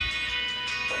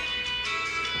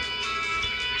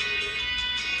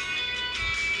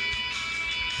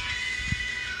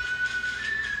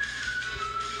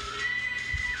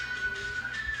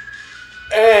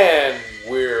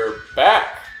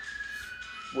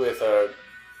with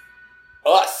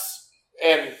us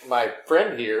and my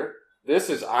friend here. This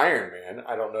is Iron Man.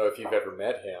 I don't know if you've ever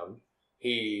met him.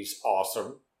 He's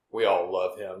awesome. We all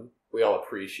love him. We all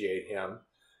appreciate him.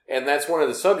 And that's one of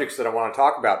the subjects that I want to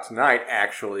talk about tonight,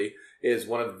 actually, is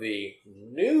one of the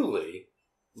newly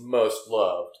most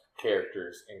loved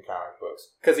characters in comic books.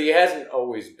 Because he hasn't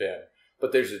always been.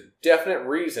 But there's a definite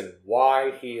reason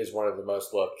why he is one of the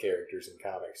most loved characters in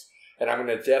comics. And I'm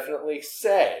going to definitely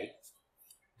say,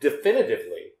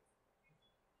 definitively,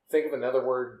 think of another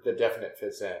word that definite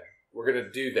fits in. We're going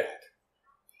to do that.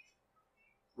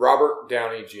 Robert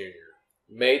Downey Jr.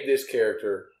 made this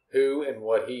character who and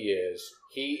what he is.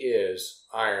 He is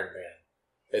Iron Man.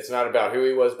 It's not about who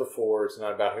he was before. It's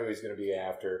not about who he's going to be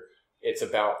after. It's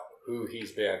about who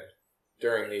he's been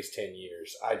during these 10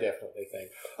 years. I definitely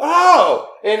think.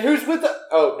 Oh! And who's with the...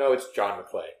 Oh, no, it's John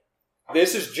McClane.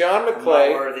 This is John McClane.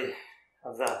 I'm not worthy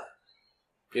of that.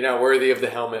 You're not worthy of the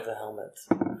helmet. The helmet.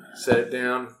 Set it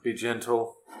down. Be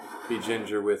gentle. Be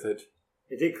ginger with it.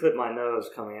 It did clip my nose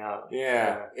coming out.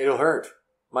 Yeah, it'll hurt.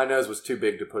 My nose was too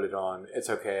big to put it on. It's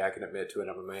okay. I can admit to it.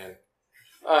 I'm a man.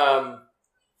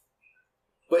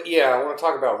 But yeah, I want to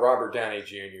talk about Robert Downey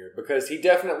Jr. because he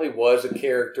definitely was a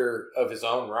character of his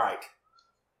own right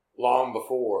long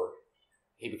before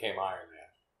he became Iron Man.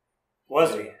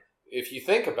 Was he? If you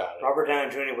think about it. Robert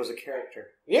Downey Jr. was a character.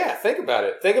 Yeah, think about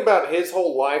it. Think about his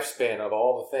whole lifespan of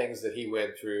all the things that he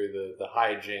went through, the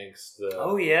hijinks, the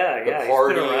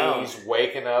parties,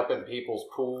 waking up in people's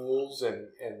pools, and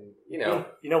you know.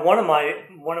 You know, one of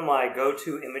my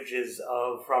go-to images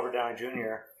of Robert Downey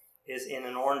Jr. is in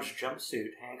an orange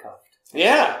jumpsuit, handcuffed.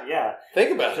 Yeah. Yeah.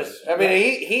 Think about it. I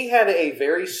mean, he had a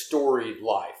very storied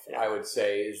life, I would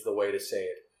say, is the way to say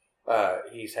it.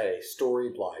 He's had a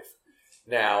storied life.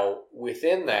 Now,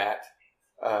 within that,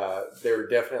 there were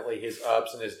definitely his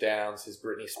ups and his downs, his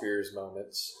Britney Spears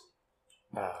moments.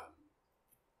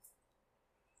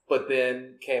 But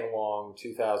then came along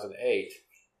 2008,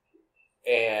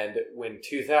 and when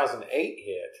 2008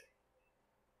 hit,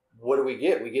 what do we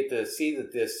get? We get to see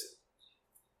that this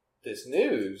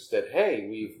news that, hey,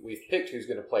 we've picked who's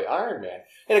going to play Iron Man.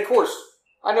 And of course,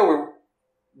 I know we're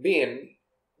being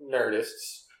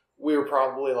nerdists. We were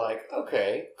probably like,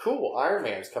 okay, cool, Iron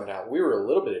Man's coming out. We were a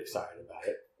little bit excited about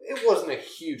it. It wasn't a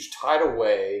huge tidal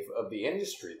wave of the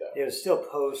industry, though. It was still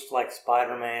post, like,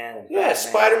 Spider-Man. And yeah,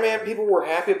 Spider-Man people were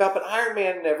happy about, but Iron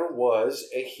Man never was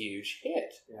a huge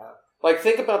hit. Yeah. Like,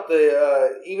 think about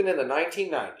even in the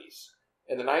 1990s.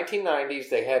 In the 1990s,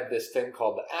 they had this thing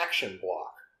called the Action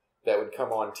Block that would come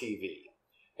on TV.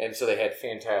 And so they had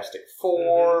Fantastic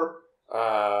Four...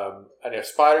 I know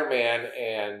Spider-Man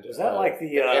and was that like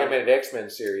the animated X-Men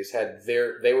series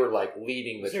they were like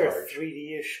leading the charge. Was there a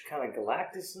 3D-ish kind of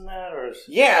Galactus in that, or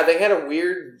yeah, they had a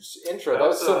weird intro. That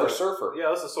was Silver Surfer. Yeah,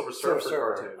 that was the Silver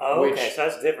Surfer cartoon. Oh, okay, so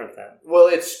that's different then. Well,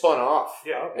 it spun off.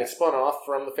 Yeah, okay. It spun off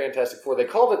from the Fantastic Four. They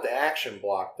called it the Action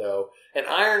Block, though, and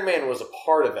Iron Man was a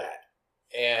part of that.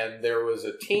 And there was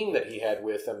a team that he had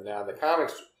with him. Now, the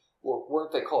comics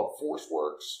weren't they called Force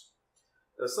Works?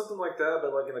 Something like that,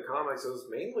 but like in the comics, it was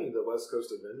mainly the West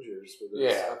Coast Avengers.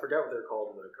 I forgot what they're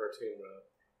called in the cartoon,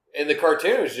 though. In the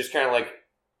cartoon, it was just kind of like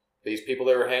these people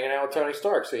that were hanging out with Tony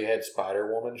Stark. So you had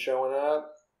Spider-Woman showing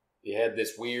up. You had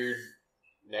this weird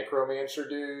necromancer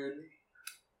dude.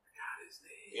 God, his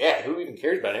name. Yeah, who even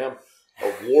cares about him?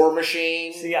 A War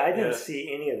Machine. See, I didn't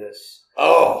see any of this.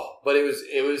 Oh, but it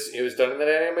was done in that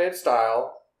animated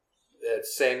style. That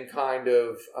same kind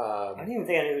of... I didn't even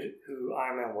think I knew who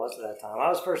Iron Man was at that time. I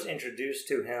was first introduced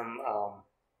to him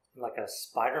like a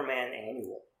Spider-Man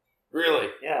annual. Really?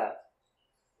 Yeah.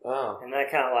 Oh. And that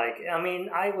kind of like... I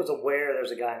mean, I was aware there was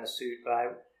a guy in a suit, but I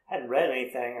hadn't read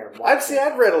anything or...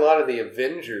 I'd read a lot of the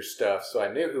Avengers stuff, so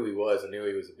I knew who he was. I knew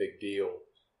he was a big deal.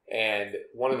 And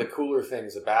one of the cooler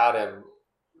things about him,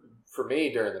 for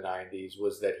me during the 90s,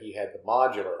 was that he had the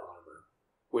modular armor,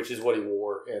 which is what he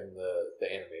wore in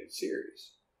the animated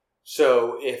series.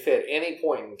 So if at any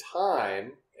point in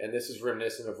time, and this is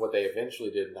reminiscent of what they eventually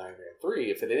did in Iron Man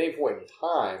 3, if at any point in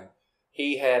time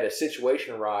he had a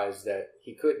situation arise that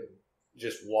he couldn't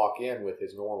just walk in with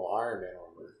his normal Iron Man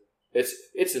armor,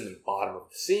 it's in the bottom of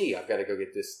the sea. I've got to go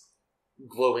get this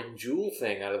glowing jewel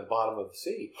thing out of the bottom of the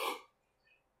sea.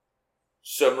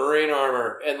 Submarine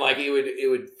armor, and like it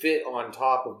would fit on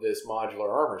top of this modular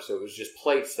armor, so it was just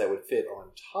plates that would fit on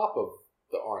top of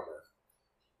the armor.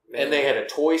 And they had a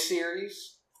toy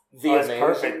series, the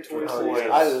Amazing Toy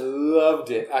Series. I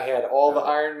loved it. I had all the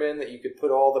Iron Men that you could put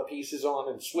all the pieces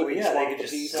on and swap they could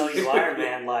just pieces. sell you Iron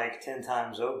Man like 10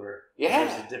 times over. Yeah,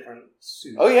 there's a different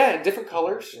suit. Oh yeah, in different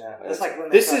colors. Yeah, that's like when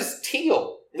this is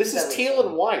teal. This is teal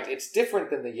and white. It's different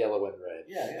than the yellow and red.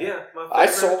 Yeah. My favorite, I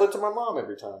sold it to my mom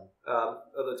every time.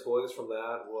 of the toys from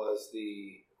that was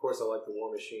of course, I like the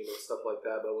War Machine and stuff like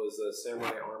that, but it was the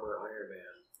Samurai Armor Iron Man.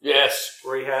 Yes.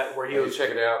 Where he was check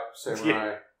it out.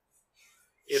 Samurai.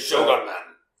 Shogun Man.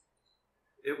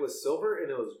 It was silver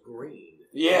and it was green.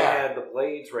 Yeah. It had the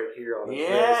blades right here on his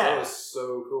wrist. That was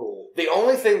so cool. The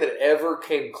only thing that ever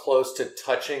came close to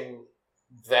touching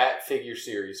that figure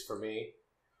series for me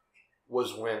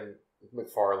was when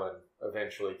McFarlane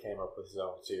eventually came up with his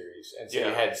own series. And so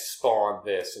you had Spawn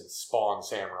this and Spawn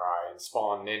Samurai and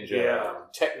Spawn Ninja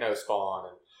and Techno Spawn.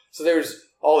 And so there's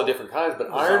all the different kinds,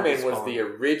 but Iron Man was the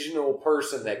original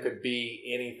person that could be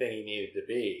anything he needed to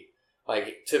be.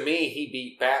 Like, to me, he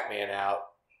beat Batman out.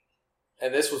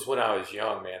 And this was when I was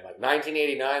young, man. Like,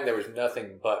 1989, there was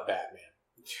nothing but Batman.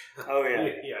 Oh,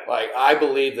 yeah. Like, I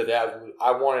believed that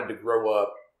I wanted to grow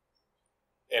up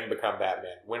and become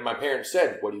Batman. When my parents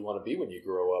said, what do you want to be when you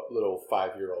grow up? Little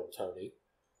 5-year-old Tony.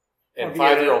 And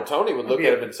 5-year-old Tony would look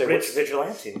at him and say, rich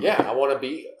vigilante. Yeah, I want to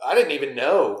be. I didn't even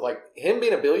know. Like, him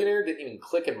being a billionaire didn't even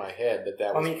click in my head that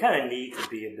was. I mean, you kind of need to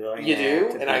be a billionaire. You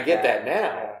do? And I get that now.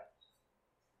 Yeah.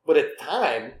 But at the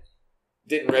time,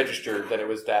 didn't register that it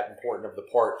was that important of the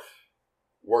part.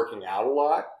 Working out a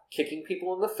lot, kicking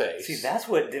people in the face. See, that's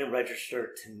what didn't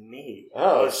register to me.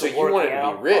 Oh, so you wanted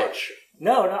to be rich.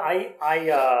 No,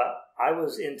 I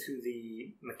was into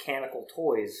the mechanical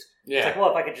toys. Yeah. It's like,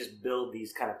 well, if I could just build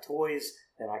these kind of toys,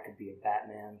 then I could be a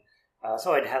Batman.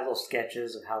 So I'd have little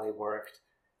sketches of how they worked.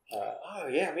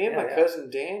 Me and my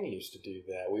cousin Dan used to do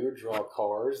that. We would draw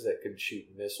cars that could shoot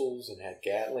missiles and had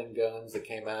Gatling guns that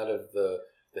came out of the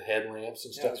headlamps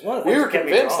and stuff. We were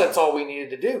convinced that's all we needed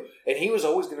to do. And he was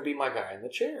always going to be my guy in the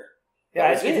chair.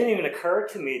 Yeah, it didn't even occur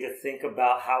to me to think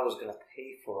about how I was going to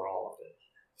pay for all of it.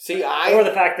 See, or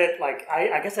the fact that, like,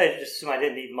 I guess I just assumed I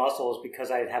didn't need muscles because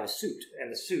I'd have a suit,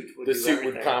 and the suit would do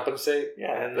everything. Would compensate.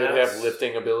 Yeah, and they'd have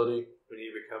lifting ability. When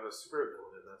you become a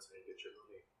supervillain, that's how you get your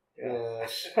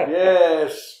money.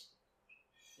 Yes.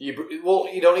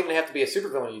 You don't even have to be a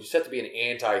supervillain. You just have to be an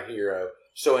anti-hero.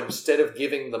 So instead of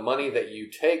giving the money that you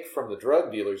take from the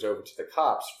drug dealers over to the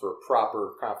cops for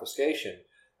proper confiscation,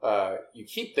 you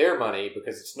keep their money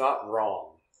because it's not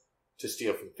wrong to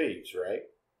steal from thieves, right?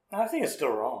 I think it's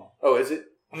still wrong. Oh, is it?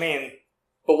 I mean...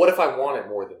 But what if I want it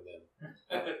more than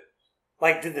them?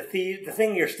 Like, did the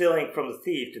thing you're stealing from the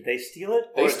thief, did they steal it?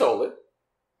 They stole it.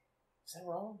 Is that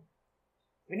wrong?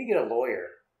 We need to get a lawyer.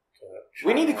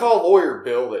 We need to call lawyer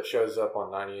Bill that shows up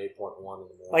on 98.1 in the morning.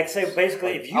 Like, say,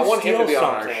 basically, if you I want steal him to be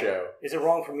something, on our show. Is it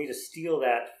wrong for me to steal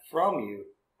that from you?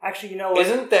 Actually, you know what?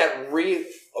 Isn't that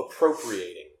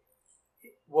reappropriating?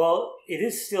 Well, it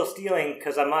is still stealing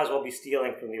because I might as well be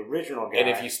stealing from the original guy. And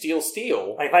if you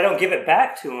steal... Like, if I don't give it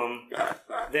back to him,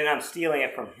 then I'm stealing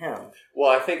it from him.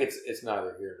 Well, I think it's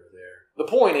neither here nor there.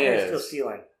 The point is still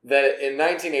stealing. That in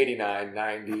 1989,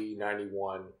 90,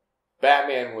 91,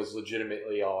 Batman was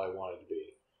legitimately all I wanted to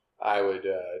be. I would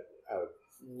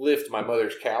lift my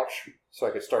mother's couch so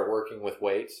I could start working with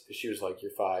weights because she was like,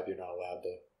 "You're 5, you're not allowed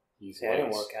to use weights." I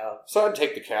didn't work out. So I'd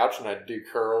take the couch and I'd do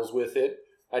curls with it.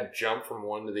 I'd jump from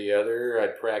one to the other.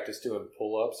 I'd practice doing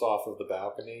pull-ups off of the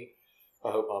balcony.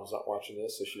 I hope Mom's not watching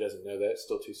this, so she doesn't know that. It's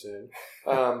still too soon.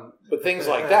 But things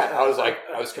like that. I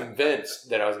was convinced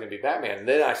that I was going to be Batman. And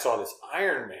then I saw this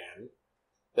Iron Man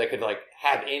that could, like,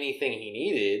 have anything he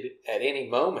needed at any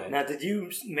moment. Now, did you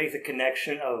make the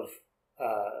connection of...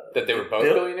 that they were both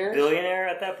billionaires? Billionaire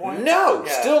at that point? No,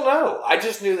 still no. I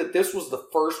just knew that this was the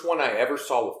first one I ever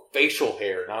saw with facial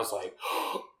hair. And I was like...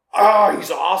 Oh,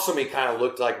 he's awesome. He kind of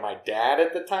looked like my dad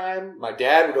at the time. My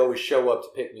dad would always show up to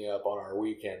pick me up on our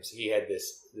weekends. He had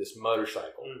this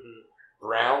motorcycle. Mm-hmm.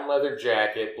 Brown leather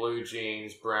jacket, blue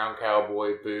jeans, brown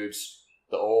cowboy boots,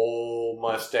 the old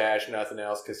mustache, nothing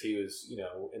else because he was,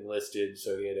 enlisted,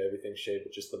 so he had everything shaved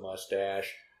but just the mustache.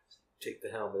 Take the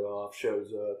helmet off,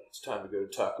 shows up. It's time to go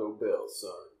to Taco Bell,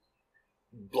 son.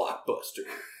 Blockbuster.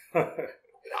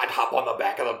 I'd hop on the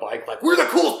back of the bike like, we're the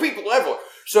coolest people ever.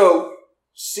 So...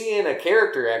 seeing a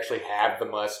character actually have the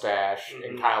mustache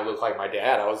and kind of look like my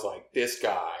dad, I was like, this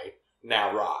guy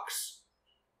now rocks.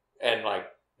 And like,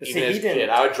 even as a kid,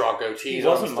 I would draw goatees. He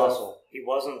wasn't muscle. He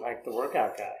wasn't like the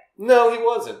workout guy. No, he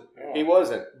wasn't. Yeah. He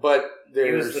wasn't. But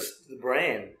he was just the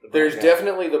brain. There's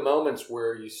definitely the moments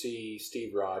where you see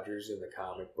Steve Rogers in the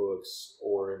comic books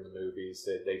or in the movies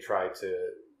that they try to,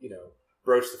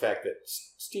 broach the fact that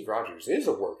Steve Rogers is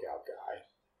a workout guy.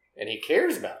 And he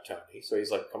cares about Tony. So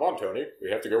he's like, come on, Tony. We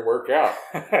have to go work out.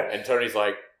 And Tony's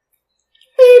like,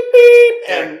 beep, beep.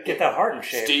 And get that heart in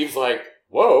shape. Steve's like,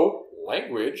 whoa,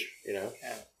 language, Yeah.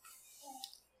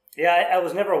 Yeah, I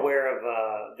was never aware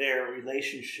of their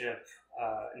relationship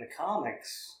in the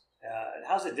comics.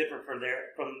 How's it different from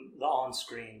the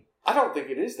on-screen? I don't think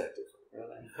it is that different.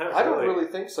 Really? I don't really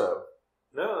think so.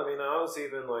 No, I mean, I was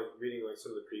even reading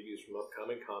some of the previews from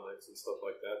upcoming comics and stuff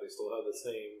like that. They still have the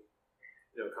same,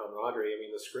 camaraderie. I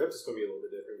mean, the script is going to be a little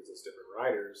bit different because it's different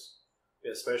writers.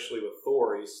 Especially with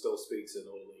Thor, he still speaks in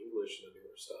Old English and the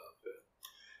newer stuff. But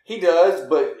he does,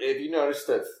 but if you notice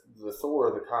that the Thor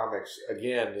of the comics,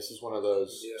 again, this is one of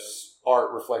those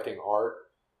art reflecting art.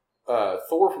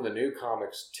 Thor from the new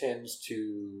comics tends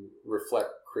to reflect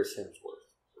Chris Hemsworth.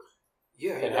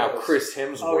 Yeah, and how Chris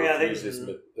Hemsworth uses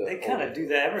they kind of do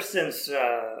that ever since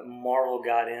Marvel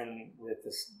got in with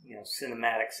this,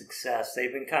 cinematic success.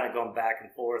 They've been kind of going back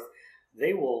and forth.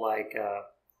 They will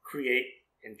create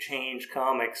and change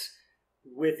comics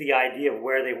with the idea of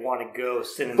where they want to go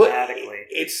cinematically.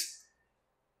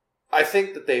 I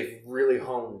think that they've really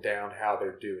honed down how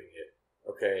they're doing it.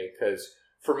 Okay, because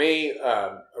for me,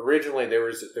 originally there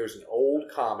was an old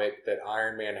comic that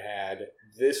Iron Man had.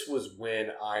 This was when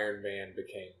Iron Man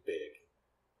became big.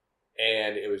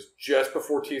 And it was just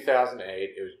before 2008.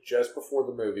 It was just before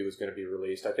the movie was going to be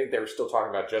released. I think they were still talking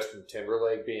about Justin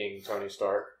Timberlake being Tony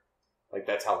Stark.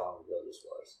 That's how long ago this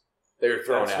was. They were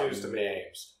throwing out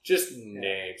names. Just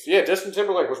names. Yeah, Justin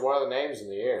Timberlake was one of the names in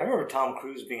the air. I remember Tom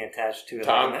Cruise being attached to it.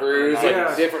 Tom Cruise,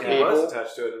 different people. He was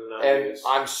attached to it in the 90s. And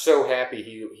I'm so happy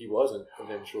he wasn't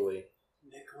eventually.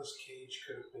 Nicolas Cage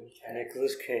could have been Cap.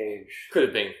 Nicolas Cage. Could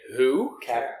have been who?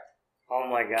 Cap. Oh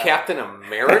my God. Captain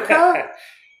America?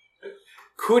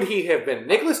 Could he have been?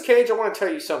 Nicolas Cage, I want to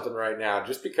tell you something right now,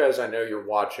 just because I know you're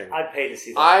watching. I'd pay to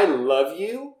see that. I love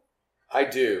you. I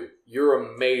do. You're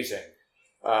amazing.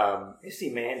 You see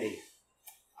Mandy.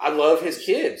 I love his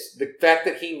kids. The fact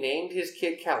that he named his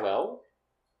kid Kal-El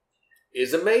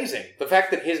is amazing. The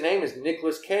fact that his name is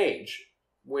Nicolas Cage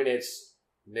when it's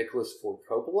Nicholas Ford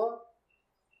Coppola,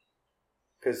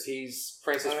 because he's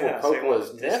Francis Ford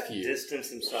Coppola's nephew. Distance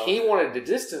himself. He wanted to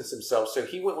distance himself, so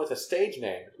he went with a stage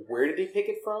name. Where did he pick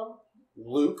it from?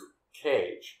 Luke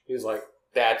Cage. He was like,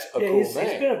 that's a cool name. He's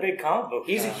been a big comic book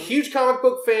fan. He's a huge comic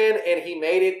book fan, and he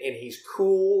made it, and he's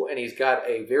cool, and he's got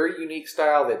a very unique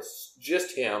style that's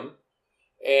just him.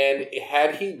 And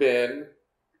had he been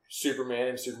Superman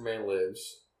in Superman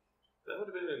Lives, that would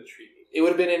have been intriguing. It would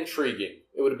have been intriguing.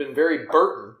 It would have been very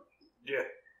Burton. Yeah.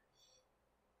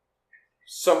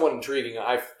 Somewhat intriguing.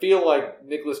 I feel like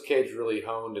Nicolas Cage really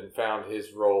honed and found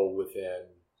his role within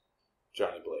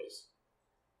Johnny Blaze.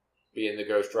 Being the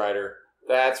Ghost Rider.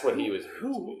 That's what he was.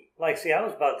 See, I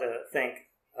was about to think,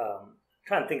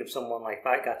 trying to think of someone, if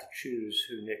I got to choose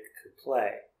who Nick could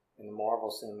play in the Marvel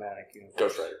Cinematic Universe.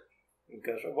 Ghost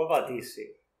Rider. What about DC?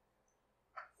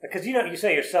 Because, you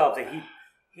say yourself that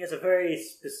he has a very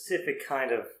specific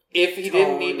kind of If he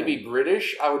didn't need to be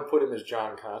British, I would put him as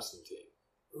John Constantine.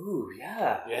 Ooh,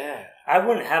 yeah. Yeah. I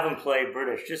wouldn't have him play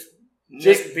British,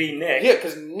 just be Nick. Yeah,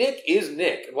 because Nick is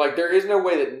Nick. There is no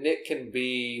way that Nick can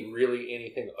be really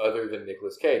anything other than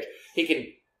Nicolas Cage. He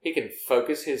can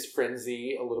focus his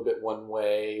frenzy a little bit one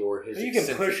way, or his. You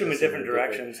can push him in different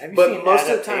directions. Have you but seen most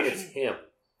of the time, it's him.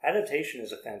 Adaptation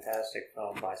is a fantastic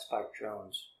film by Spike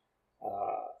Jonze.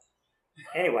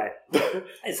 Anyway,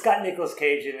 it's got Nicolas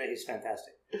Cage in it. He's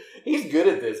fantastic. He's good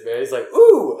at this, man. He's like,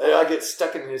 ooh, and I get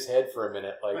stuck in his head for a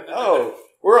minute. Oh,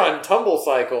 we're on Tumble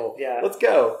Cycle. Yeah. Let's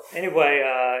go. Anyway.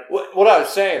 What I was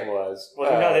saying was.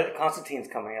 Well, that Constantine's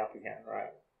coming up again,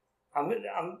 right?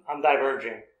 I'm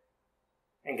diverging.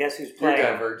 And guess who's playing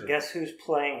him? Guess who's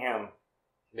playing him?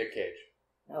 Nick Cage.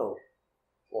 No.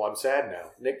 Well, I'm sad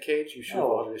now. Nick Cage, you should have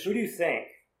auditioned. Who do you think?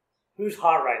 Who's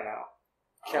hot right now?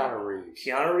 Keanu Reeves.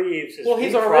 Keanu Reeves is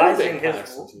he's reprising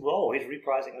his role. He's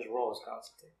reprising his role as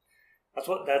Constantine.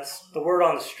 That's the word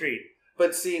on the street.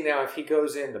 But see, now if he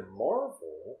goes into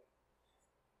Marvel,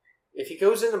 he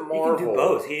can do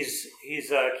both. He's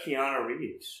Keanu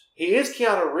Reeves. He is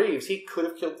Keanu Reeves. He could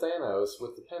have killed Thanos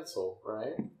with the pencil,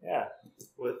 right? Yeah,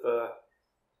 with a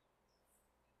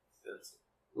pencil.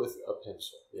 With a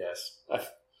pencil, yes.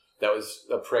 That was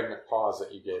a pregnant pause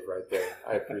that you gave right there.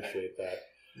 I appreciate that.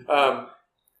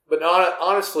 But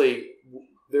honestly,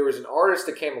 there was an artist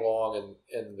that came along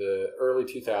in the early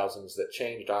 2000s that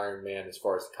changed Iron Man as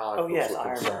far as the comic books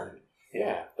were concerned.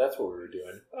 Yeah, that's what we were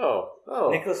doing. Oh.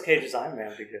 Nicolas Cage's Iron Man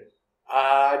would be good.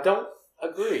 I don't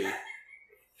agree.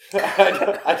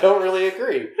 I don't really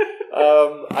agree.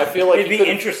 I feel like it'd be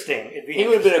interesting. He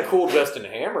would have been a cool Justin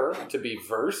Hammer to be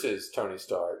versus Tony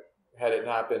Stark. Had it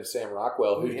not been Sam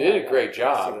Rockwell, who did a great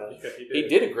job. He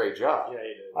did a great job. Yeah,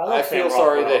 he did. I feel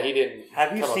sorry that he didn't.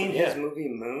 Have you seen his movie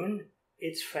Moon?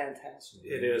 It's fantastic.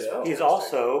 It is. He's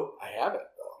also. I haven't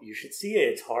though. you should see it.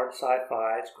 It's hard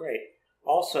sci-fi. It's great.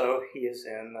 Also, he is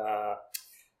in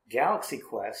Galaxy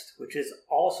Quest, which is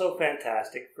also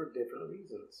fantastic for different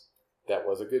reasons. That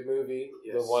was a good movie.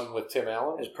 Yes. The one with Tim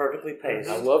Allen. It's perfectly paced.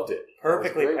 I loved it.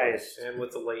 Perfectly That was a great paced. And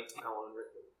with the late Alan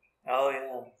Rickman. Oh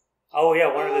yeah. Oh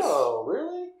yeah. One of his. Oh,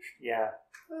 really? Yeah.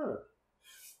 Huh.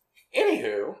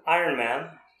 Anywho, Iron Man.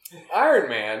 Iron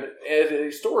Man had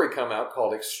a story come out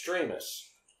called Extremis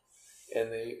in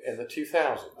the 2000s,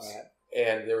 Alright.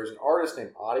 and there was an artist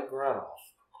named Adi Granoff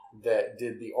that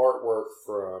did the artwork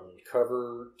from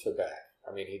cover to back.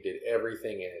 I mean, he did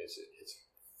everything in it. It's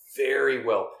very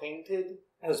well painted.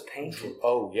 That was painted.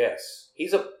 Oh yes,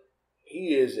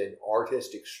 he is an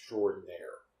artist extraordinaire.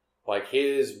 Like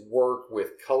his work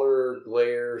with color,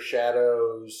 glare,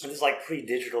 shadows. It's like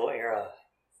pre-digital era.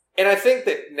 And I think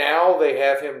that now they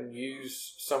have him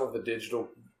use some of the digital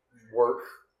work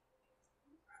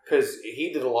because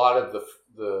he did a lot of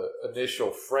the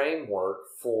initial framework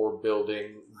for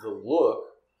building the look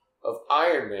of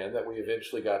Iron Man that we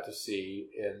eventually got to see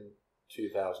in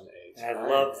 2008. And I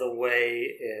love the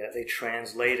way they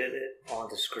translated it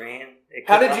onto screen.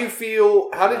 How did you feel?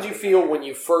 How did you feel when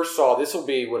you first saw? This will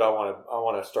be what I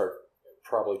want to start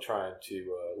probably trying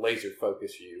to laser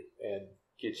focus you and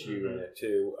get you in it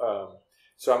too.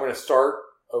 So I'm going to start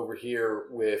over here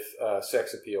with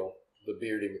Sex Appeal, the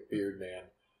Beardy McBeard Man.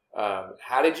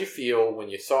 How did you feel when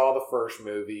you saw the first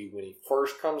movie, when he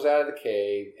first comes out of the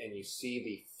cave and you see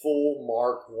the full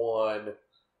Mark I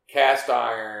cast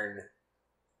iron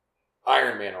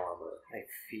Iron Man armor? I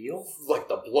feel? Like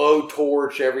the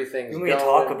blowtorch, everything's Can we going.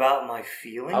 talk about my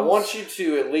feelings? I want you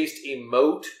to at least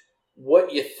emote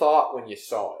what you thought when you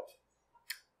saw it.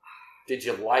 Did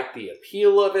you like the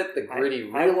appeal of it, the gritty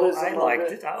realism I liked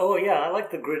of it? Oh, yeah, I like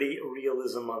the gritty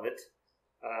realism of it.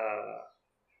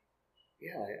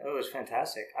 Yeah, it was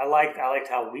fantastic. I liked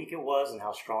how weak it was and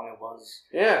how strong it was.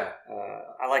 Yeah.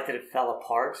 I liked that it fell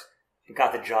apart. It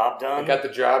got the job done. It got the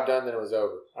job done, then it was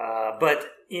over. But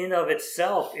in of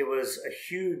itself, it was a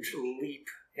huge leap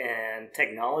in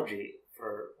technology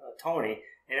for Tony,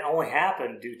 and it only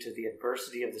happened due to the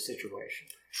adversity of the situation.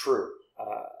 True.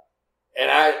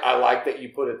 And I like that you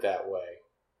put it that way.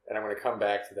 And I'm going to come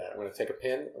back to that. I'm going to take a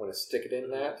pin, I'm going to stick it in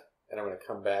that, and I'm going to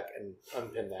come back and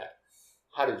unpin that.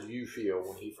 How did you feel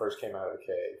when he first came out of the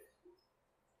cave?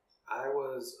 I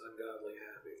was ungodly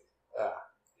happy.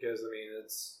 Because, I mean,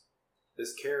 it's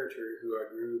this character who I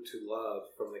grew to love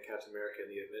from the Captain America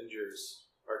and the Avengers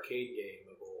arcade game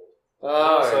of old.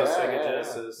 Oh, Sega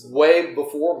Genesis. Way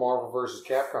before Marvel vs.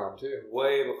 Capcom, too.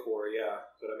 Way before, yeah.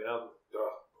 But, I mean, I've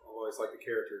always liked the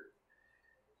character.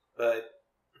 But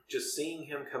just seeing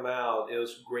him come out, it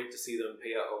was great to see them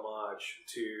pay a homage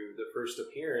to the first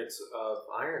appearance of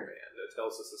Iron Man. That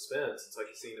tells the suspense. It's like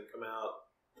you've seen him come out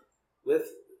with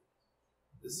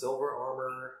the silver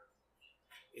armor,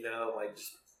 like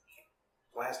just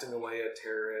blasting away at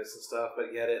terrorists and stuff,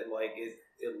 but yet it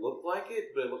looked like it,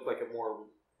 but it looked like a more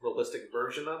realistic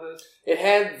version of it. It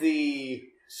had the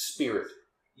spirit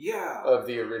Yeah. of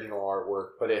the original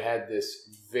artwork, but it had this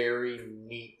very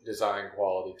neat design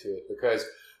quality to it. Because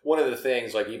one of the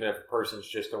things, like even if a person's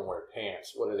just going to wear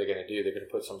pants, what are they going to do? They're going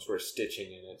to put some sort of stitching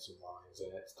in it, some lines in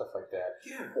it, stuff like that.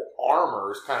 Yeah. Well,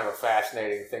 armor is kind of a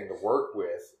fascinating thing to work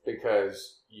with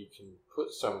because you can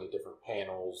put so many different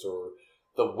panels or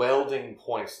the welding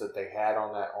points that they had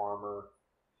on that armor.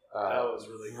 That was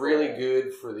really cool. Really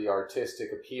good for the artistic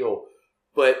appeal.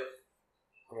 But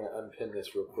I'm going to unpin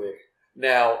this real quick.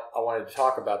 Now, I wanted to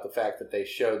talk about the fact that they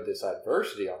showed this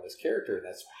adversity on this character, and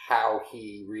that's how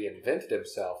he reinvented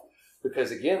himself.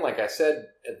 Because again, like I said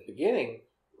at the beginning,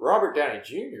 Robert Downey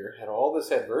Jr. had all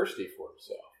this adversity for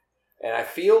himself. And I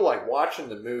feel like watching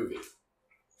the movie,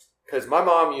 because my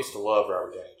mom used to love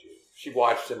Robert Downey Jr. She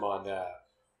watched him on,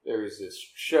 there was this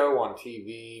show on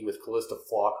TV with Callista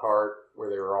Flockhart where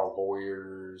they were all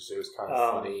lawyers. It was kind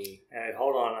of funny. Hey,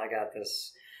 hold on, I got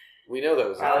this. We know that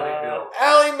was Ally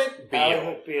Ally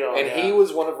McBeal. McBeal. And he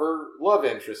was one of her love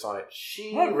interests on it.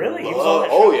 She What, really? He was loved- on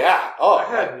that oh show? yeah. Oh, I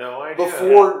had no idea.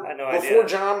 before I had no before idea.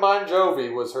 John Bon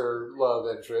Jovi was her love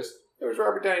interest, there was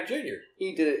Robert Downey Jr.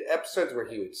 He did episodes where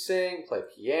he would sing, play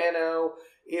piano.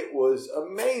 It was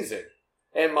amazing.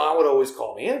 And Mom would always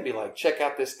call me in and be like, check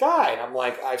out this guy. And I'm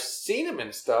like, I've seen him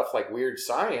in stuff like Weird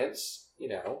Science. You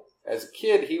know, as a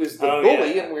kid, he was the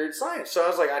bully in Weird Science. So I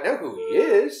was like, I know who he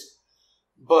is.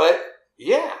 But,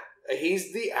 yeah,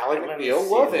 he's the Ally Let me McBeal see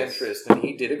love this. interest. And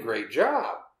he did a great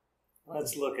job.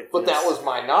 Let's look at But this. that was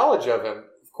my knowledge of him.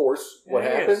 Of course, what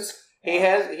There he happens? is. He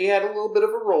had a little bit of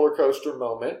a roller coaster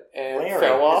moment and Larry.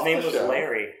 fell off His name the was show.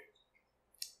 Larry.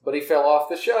 But he fell off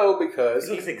the show because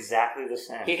He looks exactly the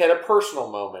same. he had a personal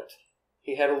moment.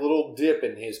 he had a little dip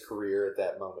in his career at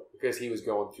that moment because he was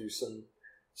going through some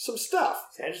stuff.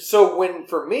 So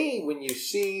when you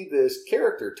see this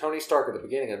character, Tony Stark, at the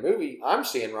beginning of the movie, I'm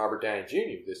seeing Robert Downey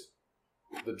Jr.,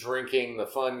 the drinking, the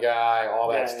fun guy,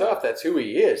 all that stuff. That's who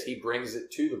he is. He brings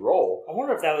it to the role. I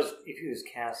wonder if he was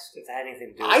cast, if that had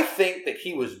anything to do with I think that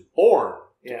he was born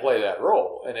to play that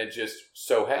role, and it just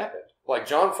so happened. Like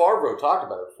Jon Favreau talked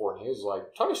about it before, and he was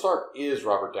like, Tony Stark is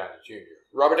Robert Downey Jr.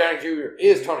 Robert Downey Jr.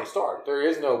 is Tony Stark. There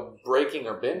is no breaking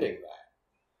or bending that.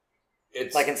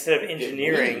 It's like instead of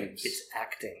engineering, it's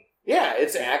acting. Yeah,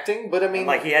 it's acting, but I mean... And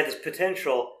like he had this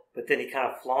potential, but then he kind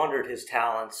of floundered his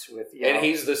talents with...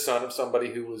 he's the son of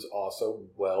somebody who was also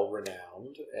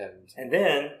well-renowned and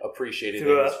then appreciated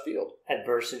in his field.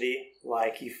 Adversity,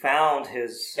 like he found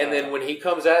his... And then when he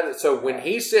comes out... So when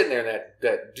he's sitting there,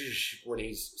 when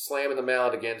he's slamming the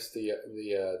mallet against the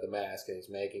mask and he's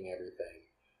making everything...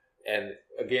 And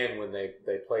again, when they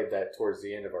played that towards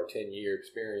the end of our 10-year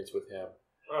experience with him,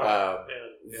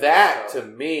 to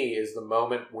me is the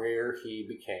moment where he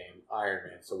became Iron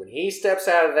Man. So when he steps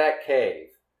out of that cave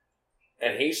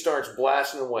and he starts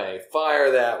blasting away, fire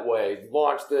that way,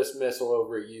 launch this missile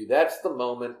over at you, that's the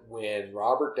moment when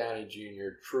Robert Downey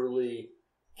Jr. truly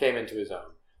came into his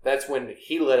own. That's when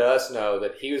he let us know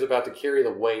that he was about to carry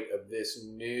the weight of this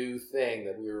new thing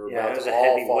that we were about to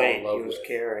all fall in love with. He was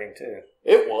carrying too.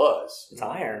 It was. It's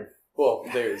iron. Well,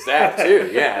 there's that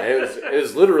too. Yeah, it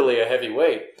was literally a heavy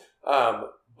weight.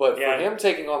 But for him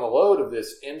taking on the load of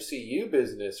this MCU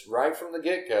business right from the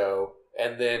get-go,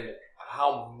 and then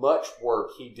how much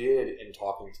work he did in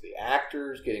talking to the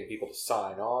actors, getting people to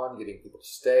sign on, getting people to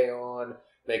stay on,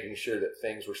 making sure that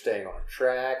things were staying on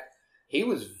track. He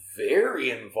was very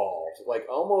involved, like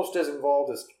almost as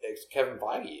involved as Kevin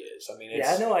Feige is. I mean, I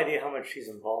had no idea how much he's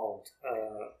involved.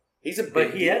 He's a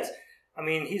big deal.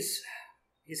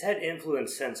 He's had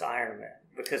influence since Iron Man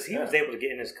because he was able to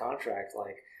get in his contract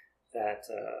like that.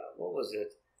 What was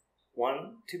it?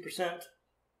 2%,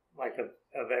 like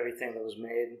of everything that was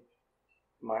made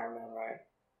from Iron Man, right?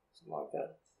 Something like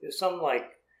that. There's some like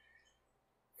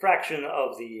fraction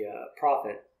of the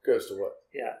profit goes to what?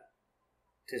 Yeah.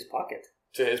 To his pocket.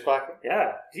 To his pocket?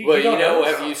 Yeah.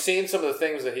 Have you seen some of the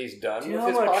things that he's done with his pocket?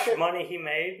 Do you know how much money he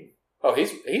made? Oh,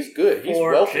 he's good. He's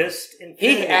wealthy.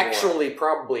 He actually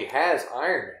probably has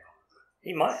Iron Man.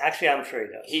 He might. Actually, I'm sure he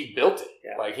does. He built it.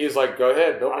 Yeah. Like, he was like, go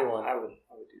ahead, build me one. I would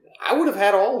do that. I would have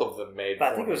had all of them made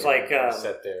but I think it was like...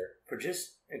 set there. For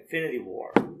just Infinity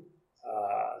War,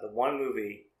 the one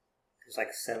movie, it was like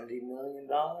 $70 million.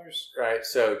 Right,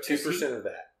 so 2% of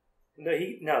that. No,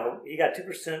 he got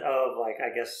 2% of, like, I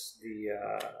guess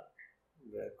the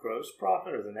gross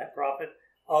profit or the net profit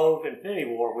of Infinity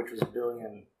War, which was $1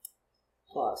 billion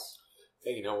plus.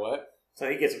 Hey, you know what? So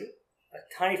he gets a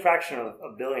tiny fraction of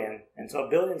 $1 billion, and so $1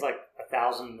 billion's like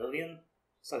 1,000 million.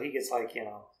 So he gets like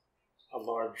a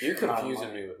large. You're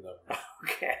confusing me with numbers.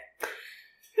 Okay.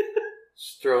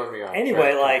 Just throwing me off.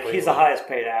 Anyway, like he's the highest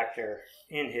paid actor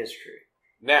in history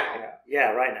now.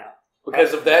 Yeah, right now.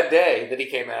 Because of that day that he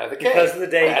came out of the cave. Because of the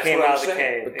day he came out of the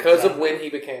cave. Because of when he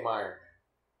became Iron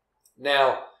Man.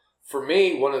 Now, for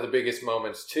me, one of the biggest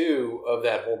moments, too, of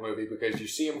that whole movie, because you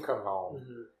see him come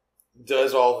home,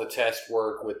 does all the test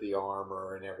work with the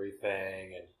armor and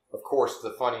everything, and, of course,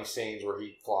 the funny scenes where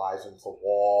he flies into the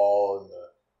wall and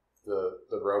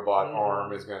the robot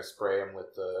arm is going to spray him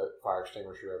with the fire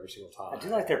extinguisher every single time. I do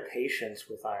like their patience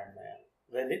with Iron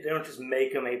Man. They don't just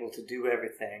make him able to do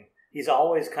everything. He's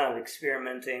always kind of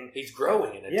experimenting. He's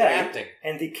growing and adapting.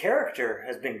 And the character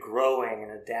has been growing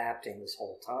and adapting this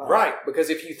whole time. Right, because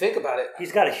if you think about it...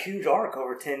 He's got a huge arc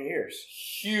over 10 years.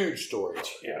 Huge story.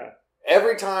 Yeah.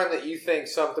 Every time that you think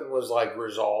something was, like,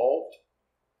 resolved,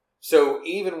 so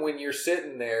even when you're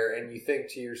sitting there and you think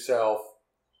to yourself,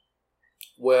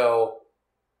 well,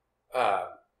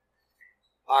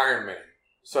 Iron Man.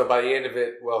 So by the end of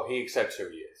it, well, he accepts who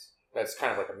he is. That's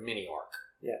kind of like a mini arc.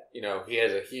 Yeah. You know, he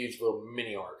has a huge little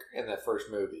mini arc in that first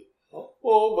movie.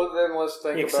 Well, but then let's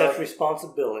think about... He accepts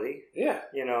responsibility. Yeah.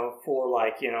 For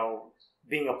like,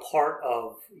 being a part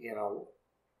of,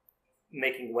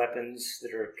 making weapons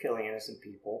that are killing innocent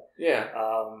people. Yeah.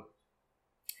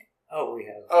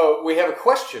 We have a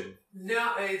question.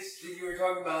 No, you were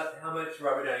talking about how much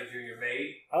Robert Downey Jr.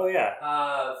 made. Oh, yeah.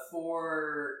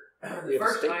 For the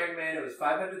first Iron Man, it was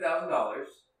 $500,000.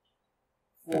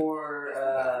 For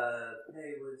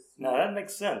no, that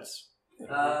makes sense. I'm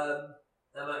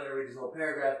not going to read this whole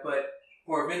paragraph, but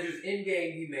for Avengers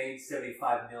Endgame, he made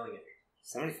 $75 million.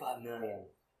 $75 million.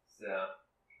 So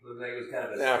looks like it was kind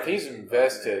of a. Now, if he's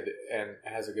invested and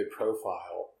has a good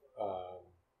profile,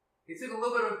 he took a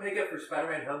little bit of a pay cut for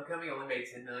Spider-Man: Homecoming. Only made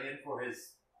 $10 million for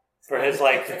his for his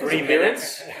like 3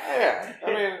 minutes. Yeah,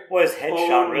 I mean, Well, his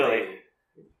headshot really.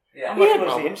 Yeah. How he had much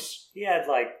was he? moments. He had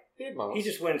like He had moments. he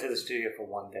just went to the studio for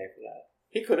one day for that.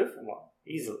 He could have Come on,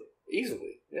 easily.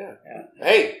 easily. Yeah. Yeah.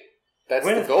 Hey, that's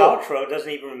Gwyneth the goal. Paltrow doesn't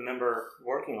even remember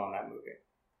working on that movie.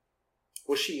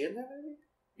 Was she in that movie?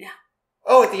 Yeah.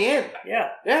 Oh, at the end.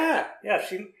 Yeah, Yeah. yeah.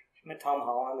 She met Tom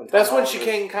Holland. And Tom That's when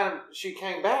Holland she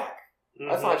came back. I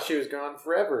Mhm. thought she was gone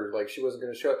forever. Like she wasn't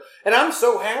going to show up. And I'm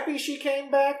so happy she came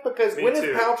back because Me Gwyneth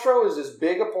too. Paltrow is as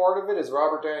big a part of it as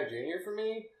Robert Downey Jr. for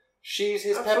me. She's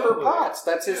his Pepper Absolutely. Potts.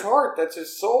 That's his heart. That's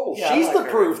his soul. Yeah, I She's like the her.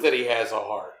 proof that he has a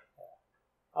heart.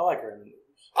 I like her in the movies.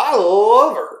 I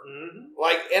love her. Mhm.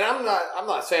 Like, and I'm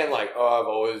not saying like, oh, I've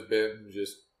always been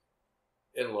just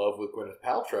in love with Gwyneth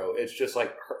Paltrow. It's just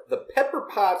like the Pepper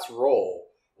Potts role,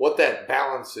 what that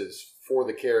balances for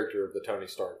the character of the Tony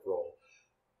Stark role.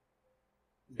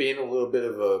 Being a little bit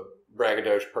of a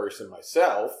braggadocio person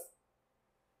myself,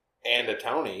 and a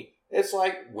Tony, it's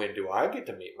like, when do I get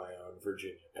to meet my own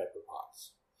Virginia Pepper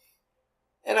Potts?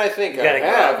 And I think You I gotta go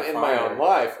out have and in my find own her.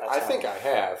 life. That's I how- think I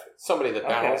have somebody that Okay,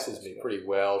 balances that's me good. pretty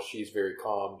well. She's very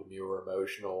calm, demure,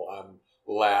 emotional. I'm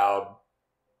loud,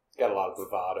 got a lot of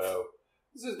bravado.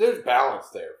 There's balance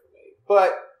there for me.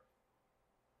 But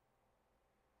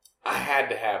I had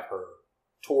to have her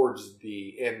towards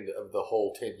the end of the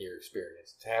whole 10-year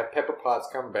experience. To have Pepper Potts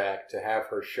come back, to have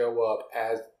her show up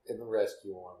as in the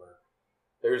rescue armor.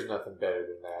 There's nothing better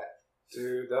than that.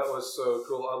 Dude, that was so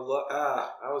cool.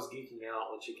 I was geeking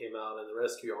out when she came out in the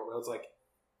rescue armor. I was like,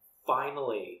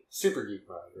 finally. Super geek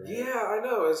mode, right? Yeah, I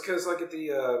know. It's because like at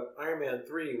the Iron Man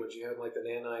 3 when she had like the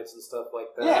nanites and stuff like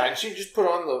that. Yeah, and she just put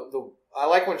on the I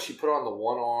like when she put on the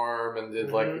one arm and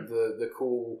did like Mhm. the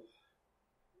cool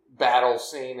battle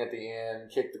scene at the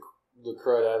end, kicked the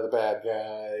crud out of the bad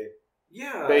guy.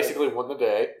 Yeah. Basically won the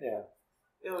day. Yeah.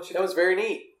 You know, she That was very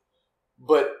neat.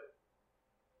 But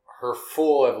her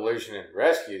full evolution in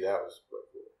rescue, that was quite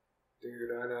cool.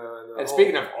 Dude, I know. And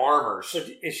speaking of armors, So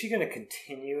is she going to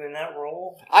continue in that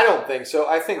role? I don't think so.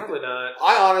 I think probably not.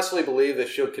 I honestly believe that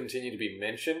she'll continue to be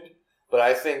mentioned, but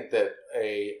I think that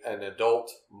an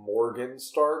adult Morgan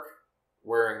Stark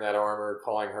wearing that armor,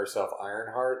 calling herself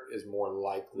Ironheart, is more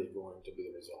likely going to be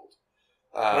the result.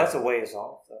 That's a ways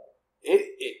off, though.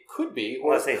 It could be,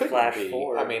 or Unless it they couldn't flash be.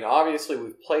 forward. I mean, obviously,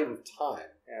 we've played with time.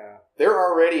 Yeah. They're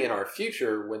already in our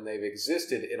future when they've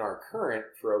existed in our current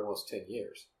for almost 10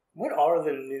 years. What are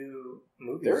the new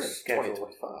movies They're in scheduled?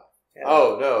 2025. Yeah.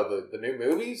 Oh, no, the new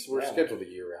movies? We're Yeah. scheduled a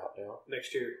year out now.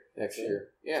 Next year. Next Yeah. year.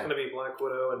 It's Yeah. going to be Black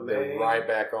Widow in May. They're right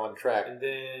back on track. And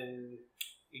then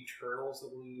Eternals, I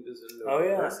believe, is in Oh,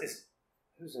 November. yeah.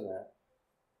 Who's in that?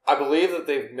 I believe that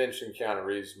they've mentioned Keanu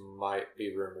Reeves might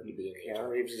be rumored to be in the Keanu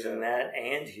Reeves is in that,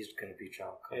 and he's going to be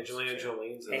John Angelina Constantine.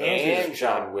 Jolie's in And that. And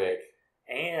John Wick,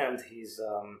 And he's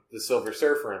the Silver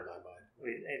Surfer in my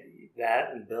mind.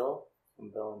 that and Bill from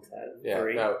Bill and Ted. Yeah,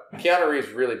 3. no, Keanu Reeves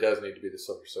really does need to be the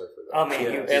Silver Surfer, though. I mean, Yeah.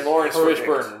 he And was And Lawrence perfect.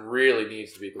 Fishburne really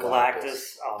needs to be Galactus.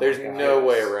 Galactus. Oh my There's God. no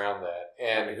way around that.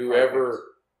 And Perfect. whoever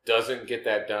doesn't get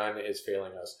that done is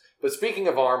failing us. But speaking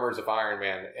of armors of Iron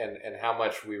Man and how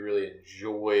much we really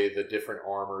enjoy the different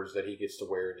armors that he gets to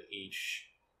wear in each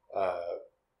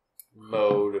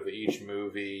mode of each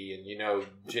movie, and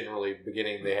generally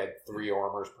beginning they had 3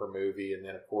 armors per movie, and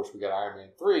then of course we got Iron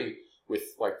Man 3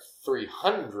 with like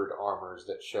 300 armors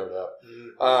that showed up.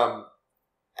 Mhm.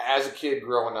 As a kid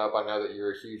growing up, I know that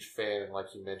you're a huge fan, and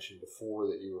like you mentioned before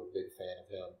that you were a big fan of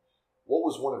him. What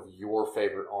was one of your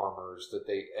favorite armors that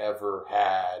they ever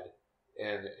had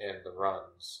in the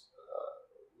runs,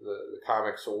 the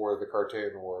comics or the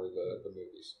cartoon or the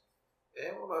movies?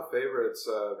 And one of my favorites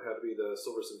had to be the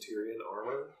Silver Centurion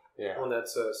armor. Yeah, One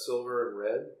that's silver and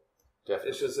red.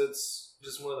 definitely. It's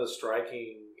just one of the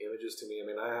striking images to me. I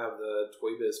mean, I have the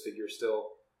Toy Biz figure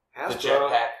still. The Hasbro,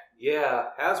 jetpack.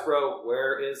 yeah, Hasbro.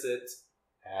 Where is it?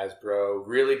 Hasbro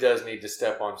really does need to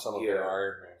step on some of their Yeah.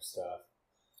 Iron Man stuff.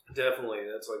 Definitely,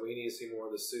 that's like we need to see more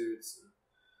of the suits.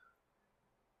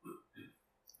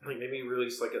 Like maybe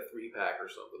release like a 3-pack or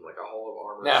something, like a Hall of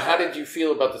Armor. Now, how did you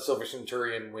feel about the Silver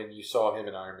Centurion when you saw him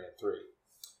in Iron Man 3?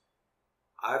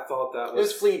 I thought that It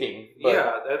was fleeting. But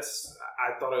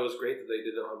I thought it was great that they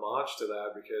did an homage to that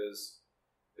because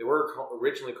they were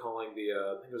originally calling the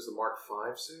I think it was the Mark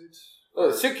V suit. Oh,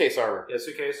 the suitcase armor. Yeah,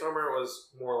 suitcase armor was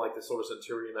more like the Silver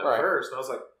Centurion at Right. first, and I was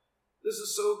like, "This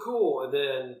is so cool." And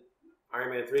then Iron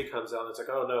Man 3 comes out, and it's like,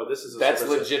 "Oh no, this is a That's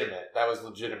Silver legitimate. That was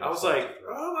legitimate. I was like,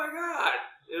 "Oh my god!"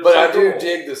 It was But so I do cool.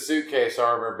 dig the suitcase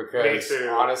armor because Me too.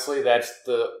 honestly, that's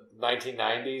the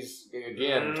 1990s.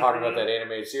 Again, Mhm. talking about that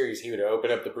animated series, he would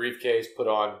open up the briefcase, put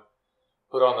on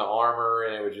the armor,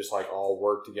 and it would just like all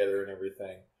work together and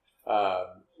everything.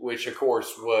 which of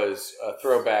course was a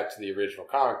throwback to the original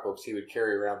comic books. He would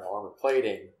carry around the armor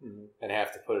plating and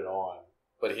have to put it on.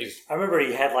 But I remember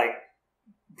he had like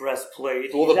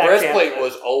breastplate. Well, the breastplate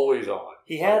was always on.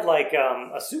 He had like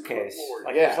a suitcase.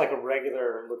 Like it was like a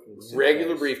regular looking suitcase.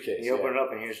 Regular briefcase. You open it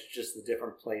up and here's just the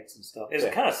different plates and stuff. It's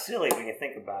kind of silly when you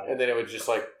think about it. And then it would just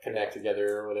like connect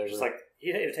together or whatever. Just like,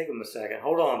 it would take him a second.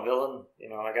 Hold on, villain.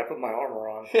 I got to put my armor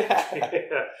on.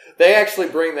 They actually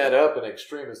bring that up in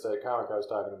Extremist comic I was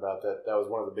talking about. That was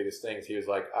one of the biggest things. He was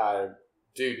like, I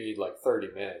do need like 30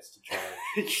 minutes to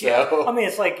change. Yeah. So, I mean,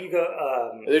 it's like you go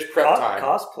there's prep time.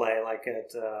 Cosplay, like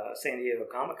at San Diego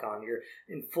Comic-Con. You're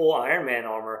in full Iron Man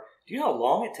armor. Do you know how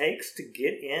long it takes to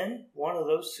get in one of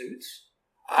those suits?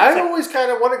 I always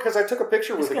kind of wondered, because I took a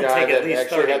picture with a guy that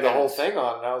actually had the whole minutes. thing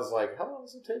on, and I was like, how long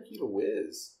does it take you to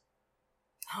whiz?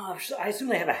 Oh, I assume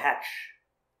they have a hatch.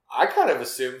 I kind of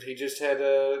assumed he just had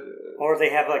Or they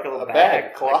have like a little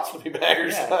bag, colostomy bag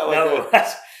or something like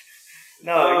that.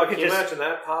 No, can you imagine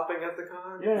that popping at the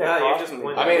con? Yeah, you just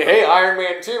went. I mean, hey, Iron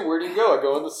Man 2, where do you go? I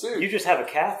go in the suit. You just have a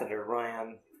catheter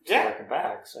ran to like a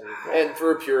bag. So and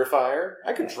through a purifier,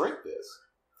 I could drink this.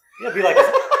 Yeah, it'd be like,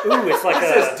 ooh, it's like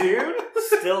What's this, dude?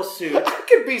 Still suit. I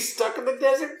could be stuck in the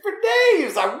desert for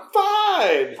days. I'm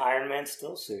fine. Iron Man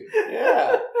still suit.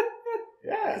 Yeah.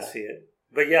 I can see it.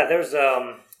 But yeah, there's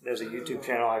a YouTube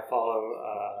channel I follow,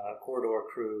 Corridor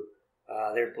Crew.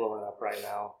 They're blowing up right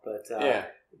now. But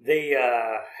they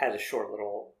had a short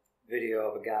little video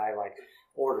of a guy like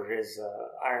ordered his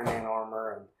Iron Man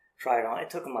armor and tried it on. It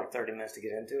took him like 30 minutes to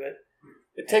get into it.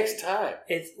 It takes time.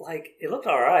 It's like, it looked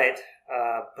all right,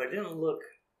 but it didn't look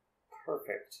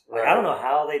perfect. Like, Right. I don't know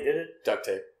how they did it. Duct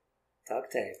tape.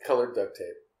 Duct tape. Colored duct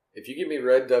tape. If you give me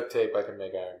red duct tape, I can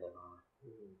make Iron Man armor.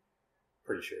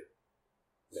 Pretty sure.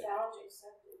 Challenge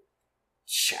accepted.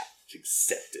 Challenge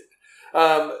accepted.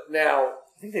 Now,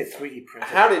 I think they 3D printed.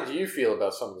 how did you feel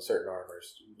about some of the certain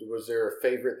armors? Was there a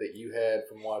favorite that you had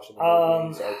from watching the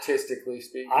movies, artistically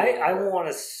speaking? I want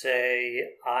to say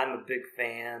I'm a big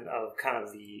fan of kind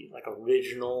of the like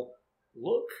original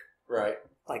look, Right.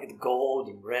 like the gold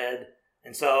and red.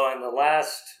 And so in the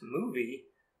last movie,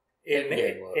 it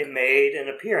made an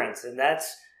appearance, and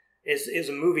that's is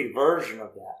a movie version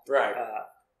of that. Right.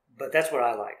 But that's what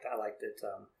I liked. I liked it.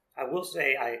 I will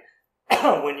say,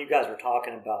 when you guys were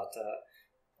talking about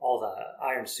all the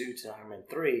Iron Suits in Iron Man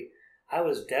 3, I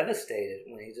was devastated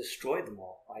when he destroyed them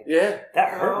all. Like, that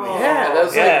hurt me. Yeah,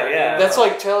 that's that's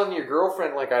like like telling your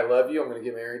girlfriend, like, I love you, I'm going to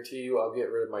get married to you, I'll get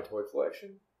rid of my toy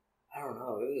collection. I don't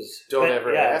know. It was. Don't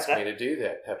ever ask me to do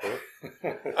that, Pepper.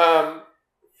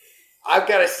 I've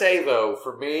got to say, though,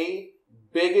 for me,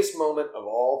 biggest moment of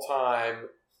all time,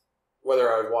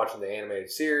 whether I was watching the animated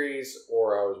series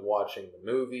or I was watching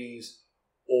the movies,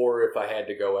 or if I had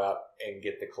to go out and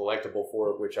get the collectible for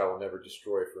it, which I will never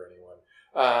destroy for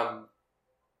anyone,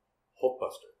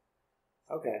 Hulkbuster.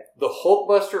 Okay. The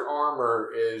Hulkbuster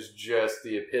armor is just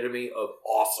the epitome of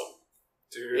awesome.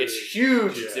 Dude. It's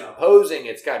huge, it's imposing,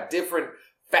 it's got different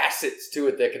facets to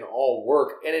it that can all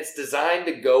work, and it's designed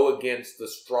to go against the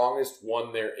strongest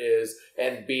one there is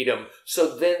and beat him.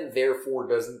 So then, therefore,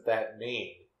 doesn't that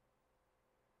mean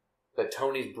that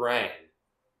Tony's brain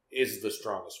is the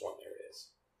strongest one there is?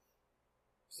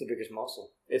 It's the biggest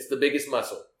muscle. It's the biggest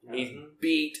muscle. Mm-hmm. He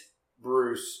beat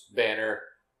Bruce Banner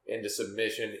into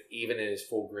submission, even in his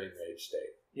full green rage state.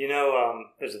 You know,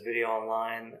 there's a video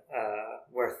online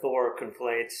where Thor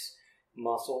conflates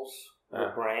muscles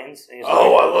with brains. And he's I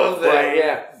like, love that.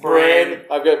 Yeah. Brain.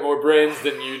 I've got more brains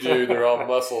than you do. They're all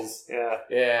muscles.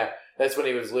 Yeah. That's when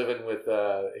he was living with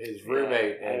his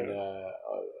roommate in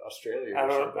Australia. I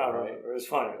don't right? know. It was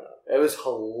funny, though. It was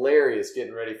hilarious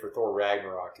getting ready for Thor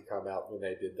Ragnarok to come out when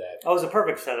they did that. Oh, it was a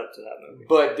perfect setup to that movie.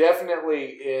 But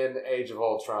definitely in Age of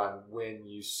Ultron, when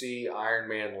you see Iron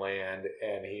Man land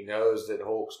and he knows that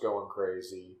Hulk's going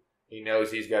crazy, he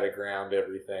knows he's got to ground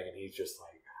everything, and he's just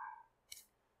like,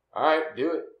 all right,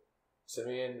 do it. Send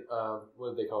me in,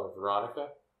 what did they call her, Veronica?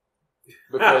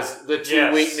 Because the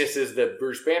two weaknesses that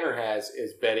Bruce Banner has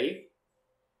is Betty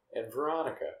and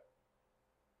Veronica.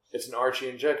 It's an Archie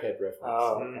and Jughead reference.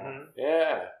 Oh, okay.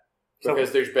 Yeah.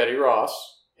 Because there's Betty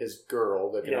Ross, his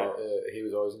girl that he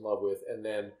was always in love with, and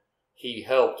then he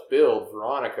helped build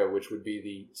Veronica, which would be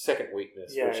the second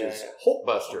weakness, which is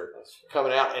Hulkbuster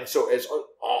coming out. And so as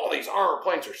all these armor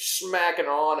plates are smacking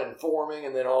on and forming,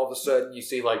 and then all of a sudden you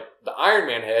see like the Iron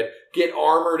Man head get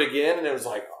armored again, and it was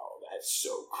like, oh, that's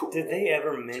so cool. Did they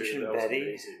ever mention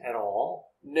Betty at all?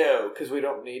 No, because we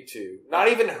don't need to. Not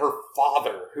even her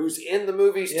father, who's in the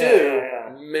movies too,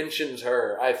 mentions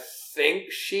her. I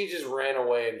think she just ran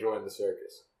away and joined the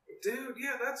circus. Dude,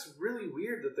 yeah, that's really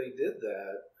weird that they did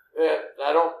that.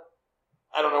 I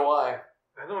don't know why.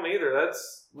 I don't either.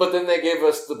 That's. But then they gave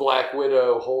us the Black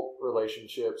Widow Hulk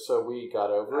relationship, so we got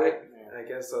over it. I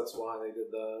guess that's why they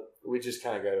did that. We just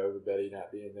kind of got over Betty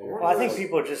not being there. Well, I think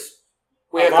people just.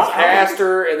 We have to cast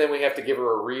her, and then we have to give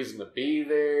her a reason to be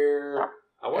there.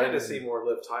 I wanted to see more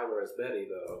Liv Tyler as Betty,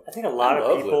 though. I think a lot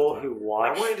of people who I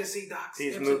watch wanted to see Doc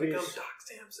these Samson movies become Doc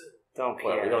Samson. don't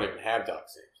care. Well, we don't even have Doc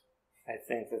Samson. I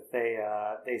think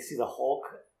that they see the Hulk,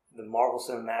 the Marvel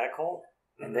Cinematic Hulk,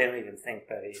 and they don't even think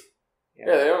Betty. You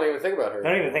know, Yeah, they don't even think about her. they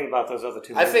don't even think about those other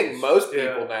two. I think movies. most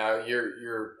people now,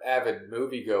 your avid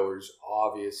moviegoers,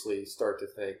 obviously start to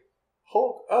think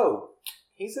Hulk. Oh,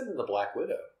 he's in the Black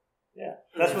Widow. Yeah,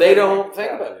 that's what They don't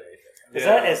think yeah. about it. Is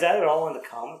that at all in the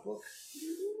comic book?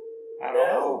 I don't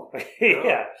know.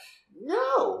 Yeah,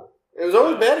 No, it was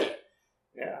always Betty.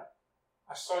 yeah.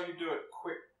 I saw you do a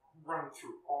quick run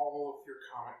through all of your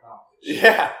comic knowledge.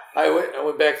 Yeah, I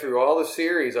went back through all the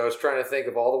series. I was trying to think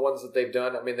of all the ones that they've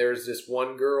done. I mean, there's this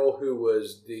one girl who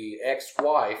was the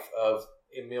ex-wife of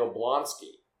Emil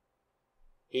Blonsky.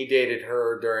 He dated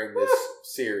her during this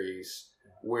series,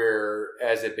 where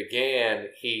as it began,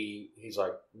 he's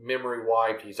like memory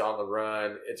wiped. He's on the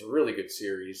run. It's a really good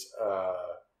series.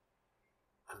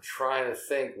 I'm trying to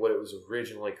think what it was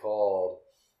originally called.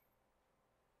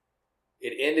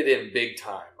 It ended in Big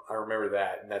Time. I remember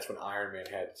that, and that's when Iron Man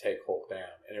had to take Hulk down.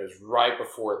 And it was right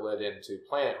before it led into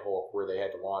Planet Hulk, where they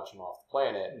had to launch him off the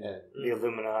planet. And The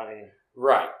Illuminati.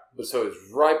 right, but so it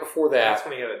was right before that. That's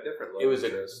when he had a different love It was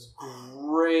interest. a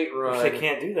great run. They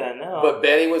can't do that now. But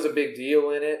Betty was a big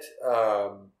deal in it,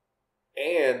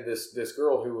 and this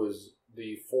girl who was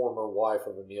the former wife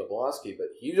of Emil Blonsky. But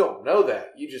you don't know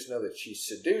that. You just know that she's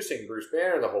seducing Bruce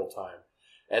Banner the whole time.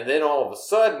 And then all of a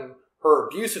sudden, her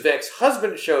abusive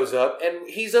ex-husband shows up, and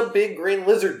he's a big green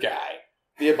lizard guy,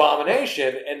 the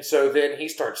Abomination. And so then he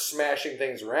starts smashing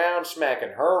things around, smacking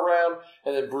her around,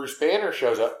 and then Bruce Banner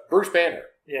shows up. Bruce Banner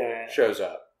yeah. shows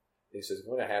up. He says, I'm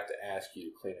going to have to ask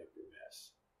you to clean up your mess.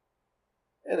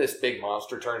 And this big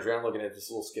monster turns around looking at this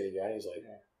little skinny guy. He's like,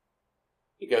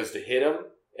 he goes to hit him,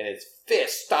 and his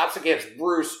fist stops against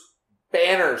Bruce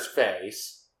Banner's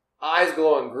face. Eyes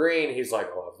glowing green. He's like,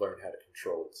 oh, I've learned how to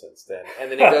control it since then.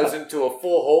 And then he goes into a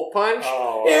full Hulk punch.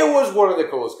 Oh. It was one of the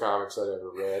coolest comics I'd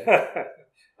ever read.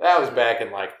 That was back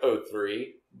in like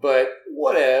 2003. But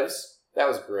whatevs. That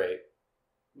was great.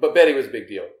 But Betty was a big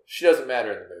deal. She doesn't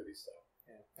matter in the movies,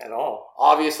 though. At all.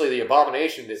 Obviously, the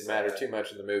Abomination didn't matter too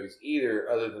much in the movies either,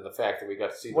 other than the fact that we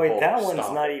got to see the Wait, Hulk that one's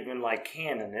stomp. not even like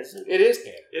canon, is it? It is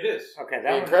canon. It is. Okay, that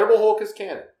The one. Incredible Hulk is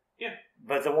canon.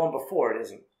 But the one before it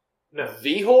isn't. No.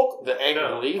 The Hulk, the Ang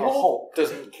No. Lee Or Hulk, Hulk.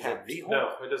 doesn't Is count. it the Hulk?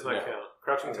 No, it does not No. count.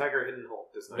 Crouching Tiger, Hidden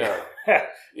Hulk does not No. count.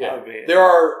 Yeah, That would be- there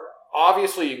are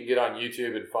obviously you can get on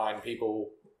YouTube and find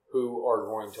people who are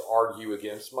going to argue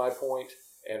against my point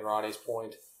and Ronnie's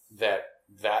point that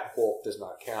Hulk does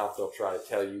not count. They'll try to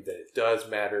tell you that it does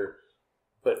matter,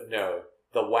 but no,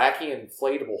 the wacky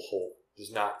inflatable Hulk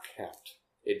does not count.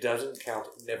 It doesn't count.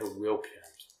 It never will count.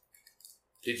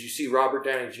 Did you see Robert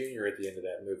Downey Jr. at the end of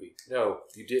that movie? No,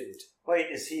 you didn't. Wait,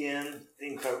 is he in The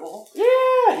Incredible Hulk?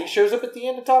 Yeah, he shows up at the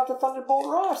end to talk to Thunderbolt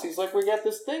Ross. He's like, we got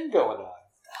this thing going on.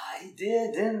 He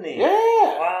did, didn't he? Yeah.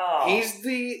 Wow. He's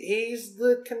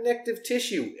the connective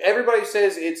tissue. Everybody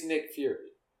says it's Nick Fury.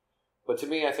 But to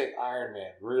me, I think Iron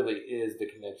Man really is the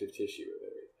connective tissue of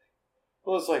everything.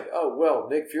 Well, it's like, oh, well,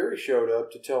 Nick Fury showed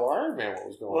up to tell Iron Man what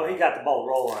was going on. Well, he got the ball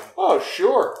rolling. Oh,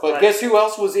 sure. But Right. guess who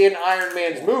else was in Iron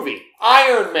Man's movie?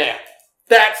 Iron Man.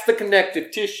 That's the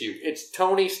connective tissue. It's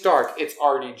Tony Stark. It's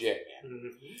RDJ, man. Mm-hmm.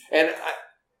 And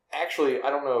I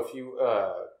don't know if you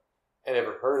had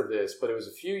ever heard of this, but it was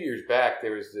a few years back.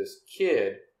 There was this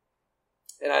kid,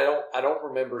 and I don't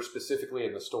remember specifically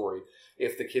in the story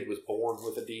if the kid was born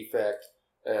with a defect,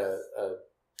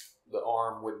 the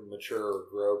arm wouldn't mature or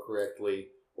grow correctly,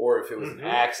 or if it was an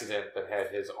accident that had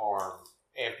his arm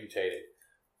amputated.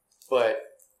 But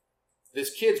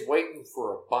this kid's waiting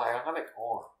for a bionic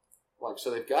arm. Like,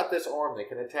 so they've got this arm they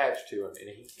can attach to him, and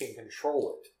he can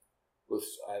control it. With,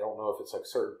 I don't know if it's like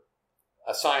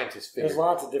a scientist figure. There's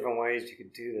lots of different ways you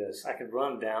could do this. I could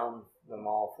run down them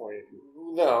all for you.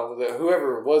 No,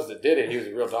 whoever it was that did it, he was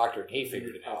a real doctor, and he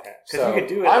figured it out. Okay. 'Cause So you could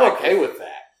do it I'm like okay this. with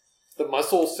that. The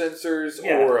muscle sensors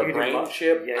Yeah, or you a could do brain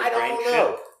chip, yeah, I don't brain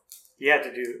know. chip. You have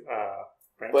to do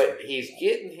brain But chip. he's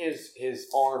getting his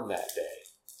arm that day.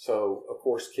 So, of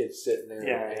course, kid's sitting there, and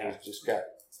Yeah. he's just got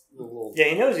the little... Yeah,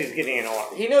 he knows he's getting an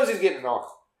arm. He knows he's getting an arm.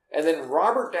 And then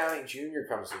Robert Downey Jr.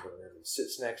 comes into the room and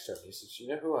sits next to him. He says, you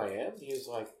know who I am? He's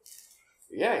like,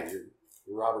 yeah, you're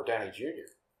Robert Downey Jr.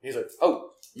 He's like,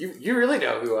 oh, you really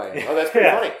know who I am. Oh, that's pretty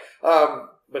Yeah. funny.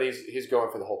 but he's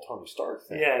going for the whole Tony Stark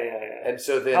thing. Yeah. And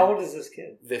so then How old is this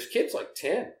kid? this kid's like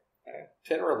 10.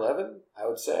 10 or 11, I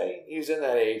would say. He's in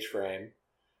that age frame.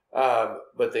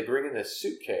 But they bring in this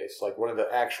suitcase, like one of the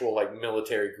actual like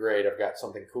military grade. I've got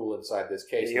something cool inside this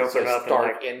case. You open it up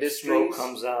Stark and Industries smoke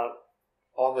comes out.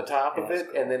 on the top of it,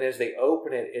 and then as they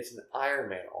open it, it's an Iron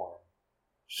Man arm.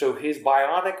 So his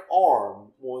bionic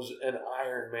arm was an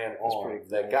Iron Man arm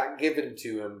that got given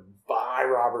to him by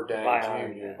Robert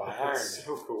Downey Jr. By Iron Man.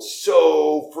 So cool.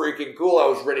 So freaking cool. I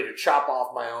was ready to chop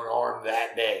off my own arm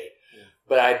that day.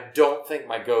 But I don't think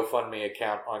my GoFundMe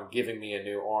account on giving me a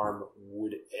new arm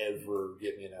would ever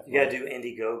get me enough money. You gotta do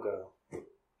Indiegogo.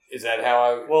 Is that how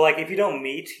I... Well, like if you don't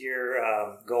meet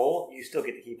your goal, you still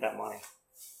get to keep that money.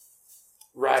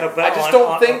 Right. So, I just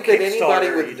don't think that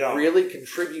anybody would really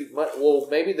contribute money. Well,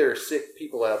 maybe there are sick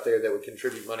people out there that would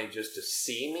contribute money just to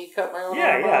see me cut my own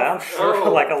arm Yeah, off. I'm sure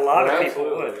like a lot of people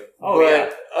absolutely. would. Oh, but yeah.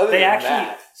 other They than actually,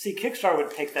 that, see, Kickstarter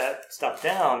would take that stuff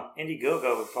down.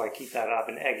 Indiegogo would probably keep that up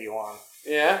and egg you on.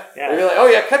 yeah. Yeah. They'd be like, oh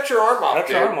yeah, cut your arm off, Cut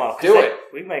dude. your arm off. 'cause Do it.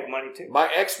 We make money too. My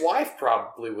ex-wife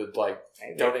probably would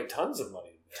Maybe. donate tons of money.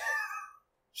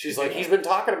 She's like, he's been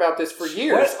talking about this for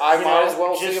years. What? I You might know, as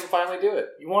well see just- him finally do it.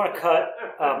 You want to cut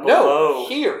below. No,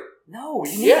 here. No,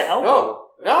 you need the elbow.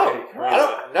 No, I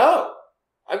don't. No,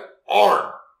 I'm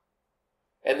arm.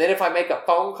 And then if I make a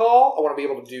phone call, I want to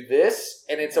be able to do this,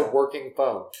 and it's a working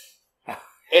phone. And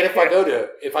if I go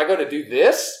to do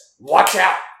this, watch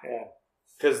out. Yeah.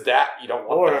 Because that you don't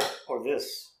want that. Or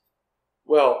this.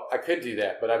 Well, I could do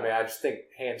that, but I mean, I just think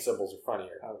hand symbols are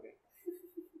funnier. Okay.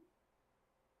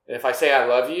 And if I say I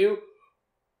love you,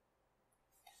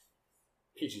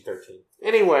 PG-13.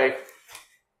 Anyway,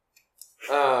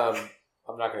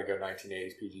 I'm not going to go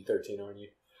 1980s PG-13 on you.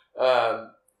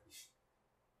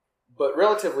 But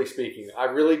relatively speaking, I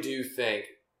really do think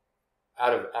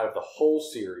out of the whole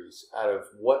series, out of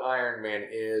what Iron Man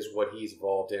is, what he's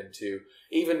evolved into,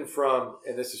 even from,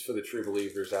 and this is for the true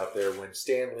believers out there, when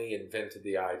Stan Lee invented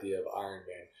the idea of Iron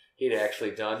Man, he'd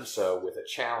actually done so with a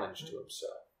challenge to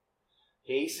himself.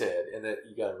 He said, and that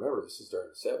you got to remember, this is during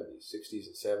the 70s, 60s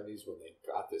and 70s when they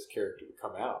got this character to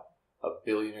come out. A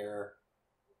billionaire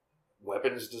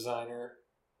weapons designer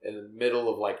in the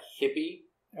middle of like hippie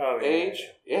age.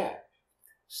 Yeah.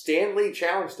 Stan Lee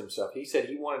challenged himself. He said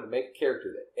he wanted to make a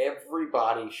character that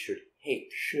everybody should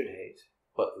hate.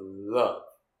 But love.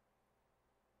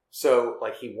 So,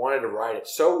 like, he wanted to write it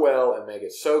so well and make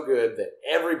it so good that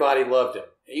everybody loved him.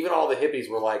 Even all the hippies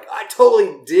were like, I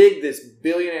totally dig this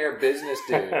billionaire business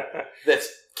dude that's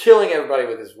killing everybody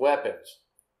with his weapons.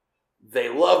 They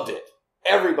loved it.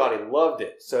 Everybody loved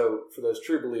it. So, for those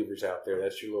true believers out there,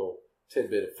 that's your little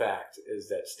tidbit of fact, is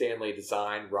that Stan Lee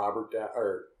designed Robert Downey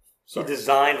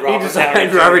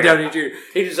Jr.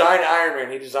 He designed Iron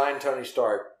Man. He designed Tony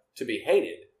Stark to be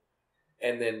hated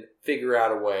and then figure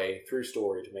out a way through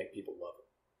story to make people love him.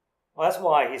 Well, that's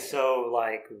why he's so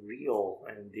like real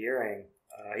and endearing.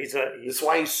 That's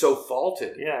why he's so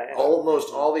faulted. Yeah.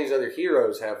 Almost all these other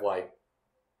heroes have like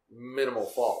minimal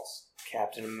faults.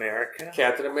 Captain America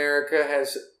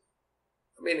has.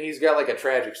 I mean, he's got like a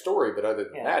tragic story, but other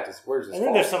than that, where's his fault? And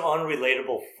then there's some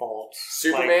unrelatable faults.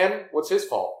 Superman, what's his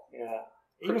fault? Yeah.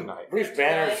 Kryptonite. Bruce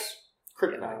Banner's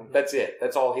Kryptonite. That's it.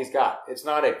 That's all he's got. It's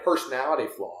not a personality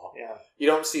flaw. Yeah. You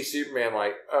don't see Superman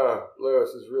like, oh, Lois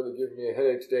is really giving me a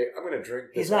headache today. I'm going to drink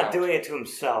this. He's not out. doing it to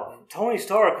himself. Tony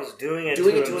Stark was doing it to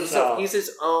himself. He's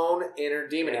his own inner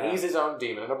demon. Yeah. He's his own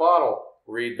demon in a bottle.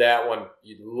 Read that one.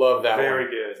 You'd love that one.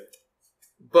 Very good.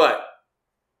 But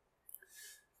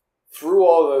through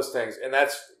all of those things, and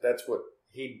that's what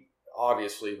he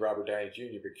obviously Robert Downey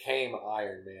Jr. became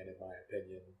Iron Man, in my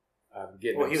opinion.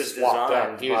 He was swapped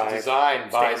out. He was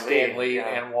designed by Stan Lee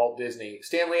and Walt Disney.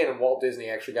 Stan Lee and Walt Disney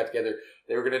actually got together.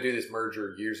 They were going to do this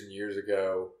merger years and years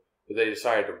ago, but they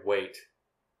decided to wait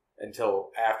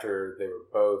until after they were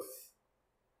both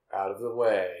out of the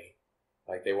way.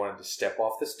 Like they wanted to step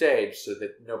off the stage so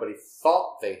that nobody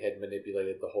thought they had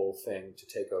manipulated the whole thing to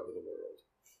take over the world.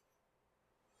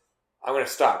 I'm going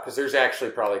to stop because there's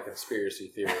actually probably a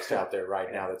conspiracy theorist out there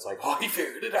right now that's like, oh, he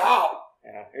figured it out.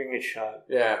 Yeah, you're going to get shot.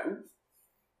 Yeah.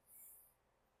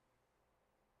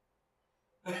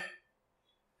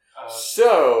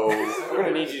 So, I'm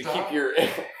going to need you to keep your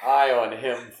eye on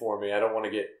him for me. I don't want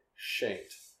to get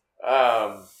shanked.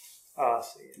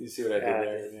 You see what I did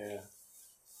there? Yeah.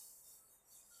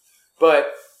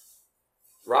 But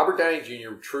Robert Downey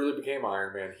Jr. truly became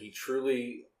Iron Man. He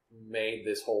truly made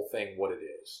this whole thing what it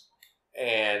is.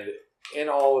 And in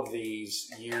all of these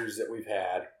years that we've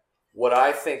had, what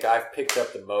I think I've picked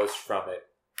up the most from it,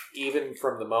 even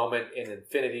from the moment in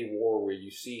Infinity War where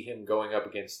you see him going up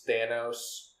against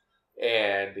Thanos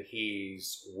and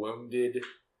he's wounded.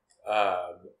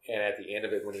 And at the end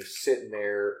of it, when he's sitting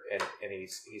there and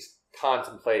he's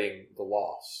contemplating the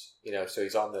loss, so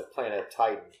he's on the planet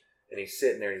Titan, and he's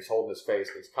sitting there and he's holding his face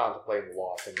and he's contemplating the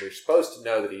loss, and we're supposed to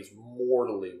know that he's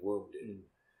mortally wounded,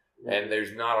 and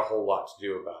there's not a whole lot to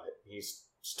do about it. He's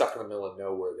stuck in the middle of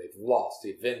nowhere. They've lost.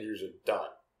 The Avengers are done,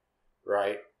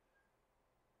 right?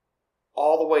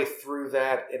 All the way through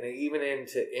that, and even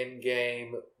into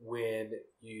Endgame, when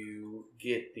you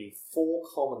get the full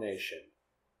culmination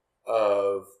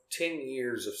of 10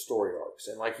 years of story arcs,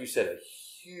 and like you said, a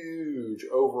huge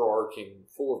overarching,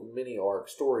 full of mini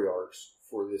story arcs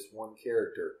for this one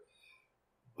character.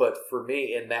 But for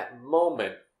me, in that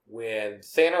moment when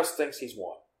Thanos thinks he's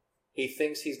won, he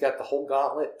thinks he's got the whole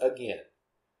gauntlet again,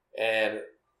 and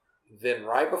then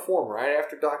right before him, right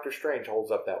after Doctor Strange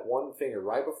holds up that one finger,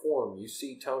 right before him, you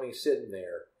see Tony sitting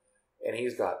there, and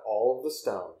he's got all of the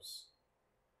stones.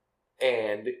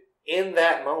 And in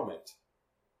that moment,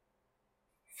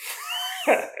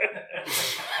 at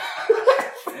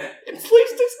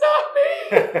least it's not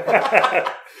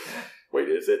me. Wait,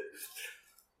 is it?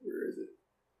 Where is it?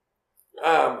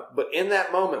 But in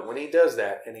that moment when he does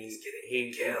that, and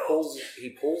he pulls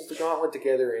the gauntlet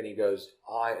together, and he goes,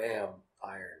 "I am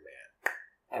Iron Man,"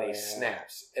 and he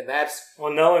snaps, and that's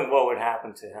knowing what would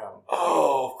happen to him.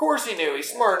 Oh, of course he knew.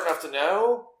 He's smart enough to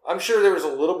know. I'm sure there was a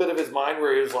little bit of his mind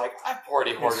where he was like, "I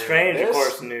party harder." And Strange, than this. of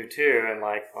course, knew too, and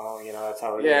that's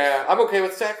how it is. Yeah, I'm okay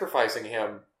with sacrificing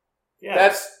him. Yeah,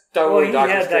 That's totally he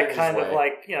Doctor had Strange's that kind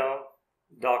way. of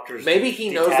doctor's. Maybe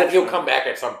he knows that he'll come back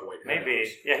at some point. Who Maybe, knows?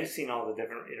 yeah, he's seen all the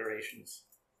different iterations.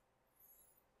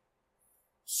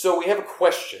 So we have a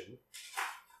question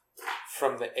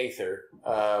from the Aether,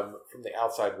 from the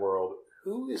outside world.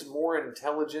 Who is more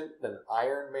intelligent than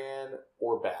Iron Man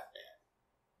or Batman?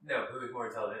 No, who is more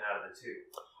intelligent out of the two?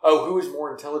 Oh, who is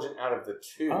more intelligent out of the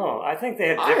two? Oh, I think they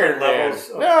have Iron different Man. levels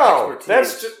of No, expertise.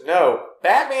 that's just no.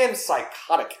 Batman's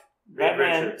psychotic.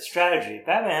 Batman strategy.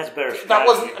 Batman has better strategy. That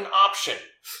wasn't an option.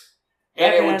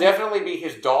 And it would Batman- definitely be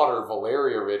his daughter,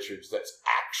 Valeria Richards, that's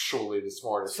actually the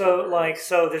smartest. So, one.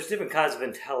 so there's different kinds of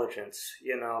intelligence.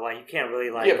 You can't really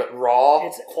yeah, but raw,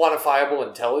 it's- quantifiable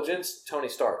intelligence, Tony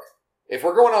Stark. If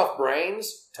we're going off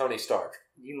brains, Tony Stark.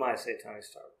 You might say Tony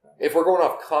Stark. If we're going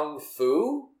off kung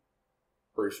fu,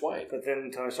 Bruce Wayne. But then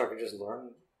Tony Stark could just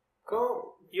learn.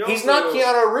 He's not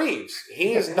Keanu Reeves.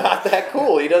 He's not that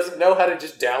cool. He doesn't know how to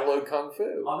just download kung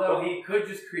fu. Although he could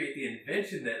just create the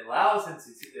invention that allows him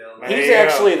to. He's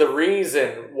actually the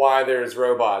reason why there's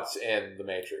robots in the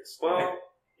Matrix. Well,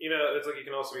 it's like it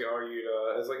can also be argued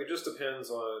as like it just depends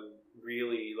on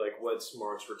really like what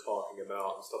smarts we're talking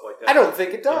about and stuff like that. I don't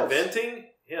think it does. Inventing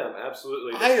him,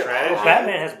 absolutely.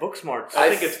 Batman has book smarts. I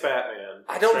think it's Batman.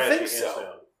 I don't Strategy think so. hands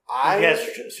down. He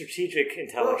has strategic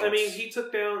intelligence. Well, I mean, he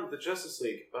took down the Justice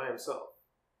League by himself.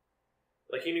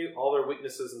 Like, he knew all their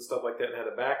weaknesses and stuff like that and had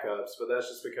backups, but that's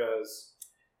just because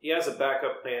he has a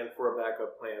backup plan for a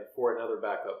backup plan for another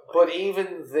backup plan. But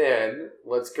even then,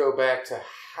 let's go back to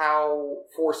how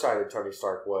foresighted Tony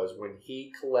Stark was when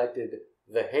he collected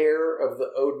the hair of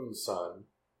the Odin son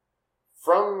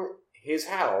from his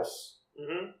house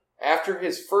after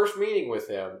his first meeting with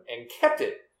him and kept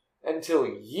it until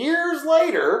years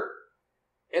later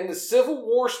in the Civil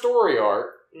War story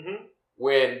arc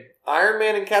when Iron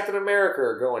Man and Captain America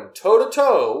are going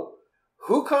toe-to-toe.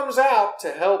 Who comes out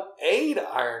to help aid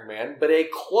Iron Man but a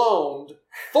cloned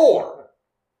Thor?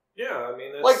 Yeah, I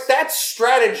mean, that's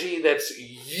strategy that's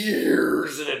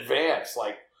years in advance.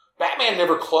 Like, Batman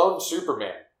never cloned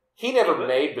Superman. He never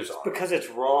made Bizarre. Because it's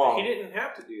wrong. He didn't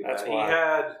have to do that. That's why. He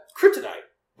had Kryptonite.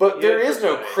 But there is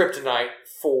no kryptonite. kryptonite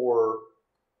for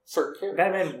certain characters.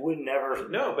 Batman would never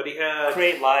but he had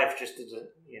create life just to,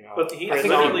 But he for his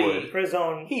think own, he would. for his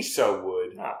own. He so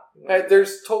would. Nah.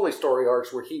 There's totally story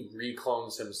arcs where he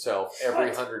reclones himself every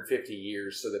What? 150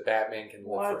 years so that Batman can live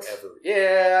What? forever.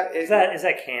 Yeah. Is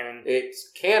that canon?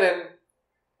 It's canon.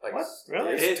 Like, What?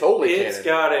 Really? It's totally It's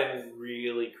canon. gotten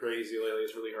really crazy lately.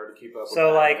 It's really hard to keep up with.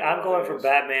 So, Batman I'm going for nowadays.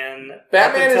 Batman.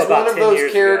 Batman up until is one about of 10 those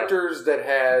years characters that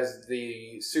has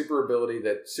the super ability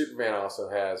that Superman also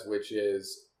has, which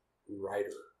is Rider.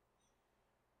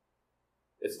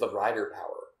 It's the Rider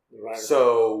power. Ago.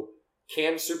 So,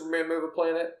 can Superman move a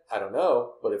planet? I don't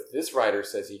know. But if this writer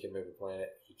says he can move a planet,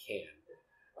 he can.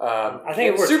 I think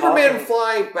can if we're Superman talking-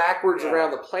 fly backwards Yeah.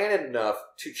 around the planet enough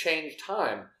to change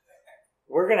time?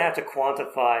 We're going to have to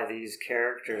quantify these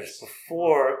characters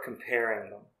before comparing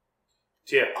them.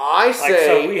 Yeah. I say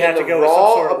so we have in to the go with some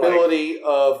raw sort of, ability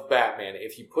of Batman,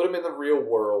 if you put him in the real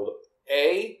world,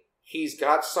 he's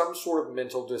got some sort of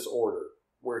mental disorder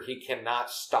where he cannot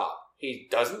stop. He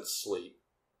doesn't sleep.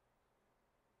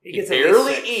 He He gets at least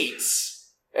barely 6.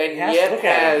 eats, and He has yet to look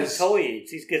at it. has... He totally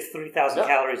eats. He gets 3,000 No,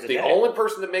 calories a the day. only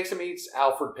person that makes him eat is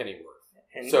Alfred Pennyworth.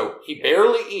 And- So he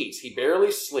barely eats, he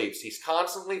barely sleeps, he's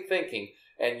constantly thinking,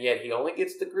 and yet he only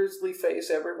gets the grizzly face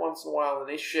every once in a while, and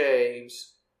he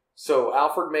shaves. So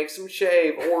Alfred makes him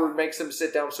shave, or makes him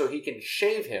sit down so he can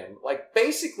shave him. Like,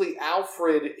 basically,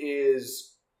 Alfred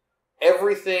is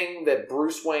everything that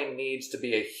Bruce Wayne needs to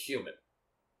be a human.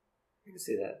 You can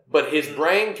see that. But his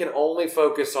brain can only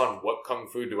focus on what kung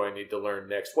fu do I need to learn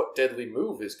next? What deadly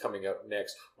move is coming up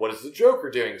next? What is the Joker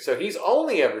doing? So he's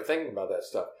only ever thinking about that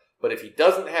stuff. But if he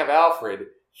doesn't have Alfred,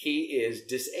 he is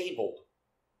disabled.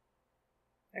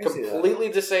 I can see that. Completely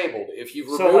disabled. If you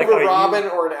So, remove like, a are Robin you-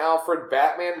 or an Alfred,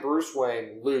 Batman, Bruce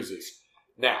Wayne loses.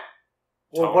 Now,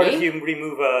 Well, what if Tony? you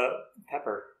remove a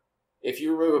Pepper? if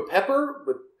you remove a Pepper,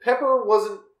 but Pepper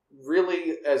wasn't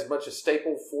really as much a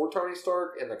staple for Tony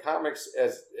Stark in the comics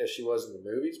as she was in the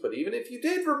movies, but even if you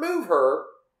did remove her,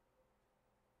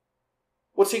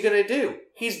 what's he going to do?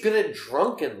 He's going to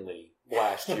drunkenly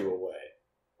blast you away.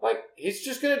 Like, he's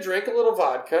just going to drink a little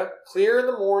vodka, clear in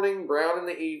the morning, brown in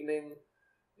the evening,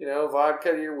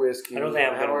 vodka to your whiskey, I don't think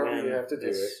I'm however going to win you have to do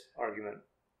this it. argument.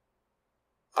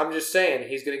 I'm just saying,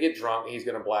 he's going to get drunk, he's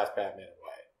going to blast Batman away.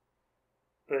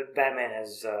 But Batman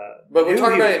has... But we're knew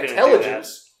talking he was about gonna do that.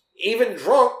 intelligence. Even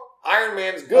drunk, Iron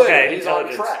Man's good. Okay, He's on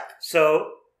intelligence. track.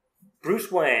 So,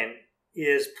 Bruce Wayne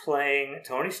is playing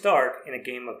Tony Stark in a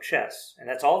game of chess, and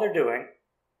that's all they're doing.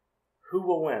 Who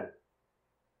will win?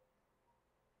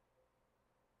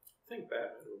 I think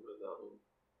Batman would win that one.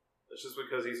 It's just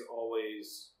because he's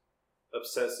always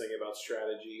obsessing about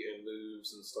strategy and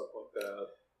moves and stuff like that.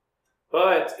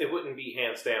 But it wouldn't be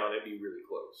hands down. It'd be really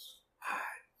close.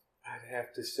 I'd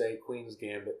have to say Queen's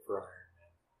Gambit for Iron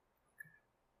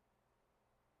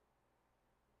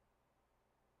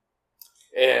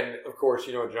Man. And, of course,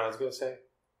 you know what John's going to say?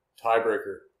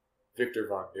 Tiebreaker. Victor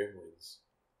Von Doom wins.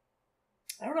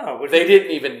 I don't know. They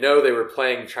didn't even know they were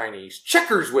playing Chinese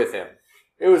checkers with him.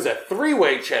 It was a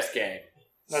three-way chess game.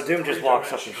 No, Doom just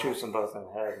walks up and shoots them both in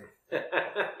the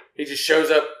head. He just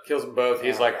shows up, kills them both.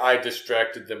 He's Yeah. like, I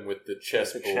distracted them with the It's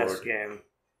chessboard. a chess game.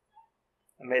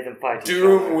 I made them fight each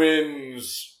Doom other.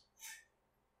 wins.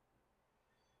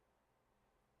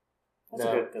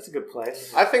 That's a good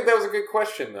place. I think that was a good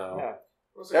question, though. Yeah.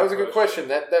 That was a good question.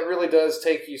 That really does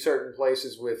take you certain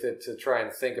places with it to try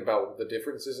and think about the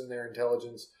differences in their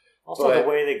intelligence. Also, But the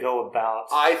way they go about.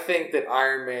 I think that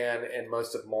Iron Man and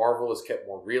most of Marvel is kept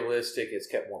more realistic, it's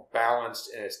kept more balanced,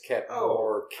 and it's kept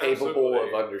more capable absolutely.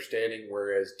 of understanding,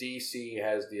 whereas DC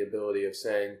has the ability of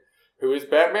saying, who is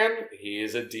Batman? He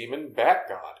is a demon bat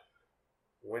god.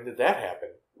 When did that happen?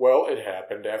 Well, it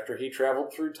happened after he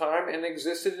traveled through time and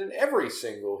existed in every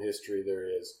single history there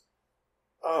is.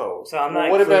 Oh, So I'm well,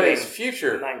 not what about including- his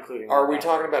future? I'm not including. Are we that.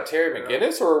 talking about Terry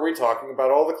McGinnis, or are we talking about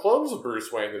all the clones of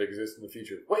Bruce Wayne that exist in the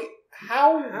future? Wait,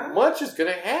 how much is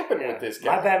going to happen Yeah. with this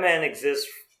guy? My Batman exists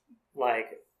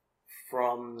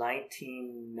from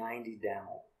 1990 down.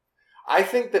 I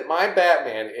think that my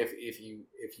Batman, if you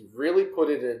really put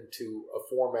it into a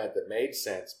format that made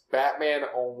sense, Batman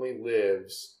only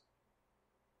lives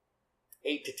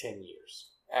 8 to 10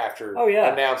 years after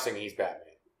announcing he's Batman.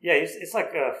 Yeah, it's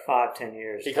like 5-10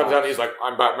 years. He comes out and he's like,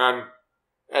 I'm Batman.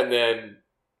 And then...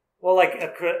 Well,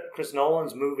 Chris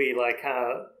Nolan's movie,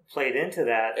 kind of played into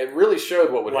that. It really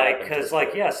showed what would happen. Because,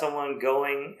 someone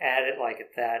going at it,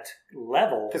 at that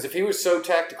level. Because if he was so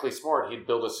tactically smart, he'd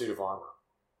build a suit of armor.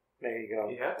 There you go.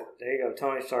 Yeah. There you go.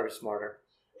 Tony Stark is smarter.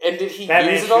 And did he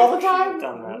Batman use it all the should time? have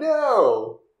done that.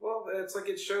 No. Well, it's like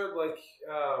it showed,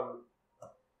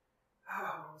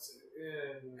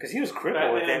 Because he was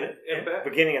crippled Batman, at the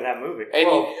beginning of that movie.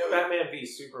 And Batman v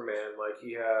Superman,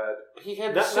 he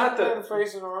had not the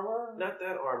face and armor? not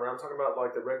that armor. I'm talking about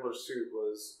the regular suit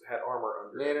had armor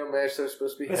under it. Nanomesh, they're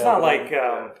supposed to be It's heavy. not like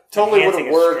totally would enhancing have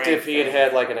his worked strength if he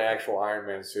had an actual Iron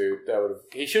Man suit. That would have.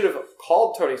 He should have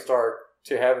called Tony Stark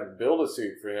to have him build a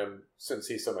suit for him, since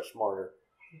he's so much smarter.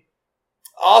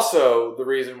 Also, the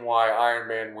reason why Iron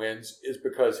Man wins is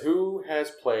because who has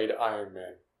played Iron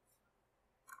Man?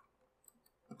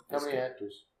 How many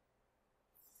actors?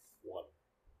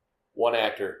 One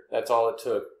actor. That's all it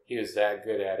took. He was that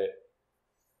good at it.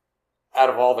 Out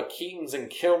of all the Keatons and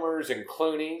Kilmers and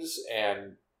Clooneys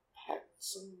and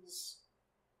Pattinsons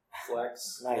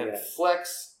Flex. Not and yet.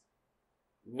 Flex,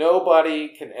 nobody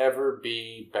can ever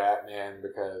be Batman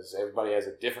because everybody has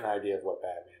a different idea of what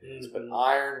Batman is. But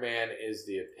Iron Man is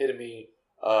the epitome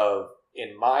of,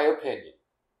 in my opinion,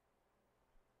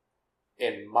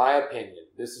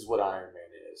 this is what Iron Man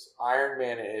is. Iron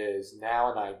Man is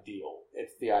now an ideal.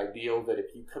 It's the ideal that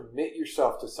if you commit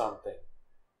yourself to something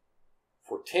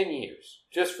for 10 years,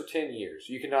 just for 10 years,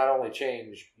 you can not only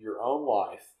change your own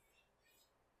life,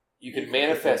 you can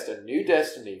manifest a new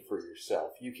destiny for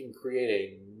yourself. You can create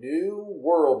a new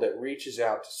world that reaches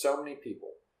out to so many people,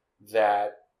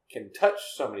 that can touch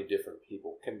so many different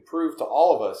people, can prove to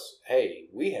all of us, hey,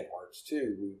 we have hearts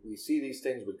too. We see these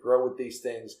things, we grow with these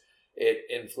things. It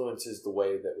influences the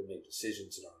way that we make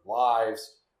decisions in our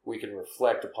lives. We can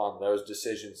reflect upon those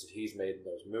decisions that he's made in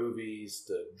those movies,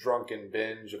 the drunken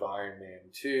binge of Iron Man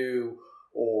 2,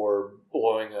 or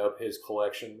blowing up his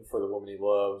collection for the woman he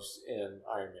loves in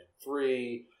Iron Man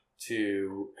 3,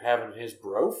 to having his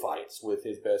bro fights with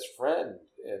his best friend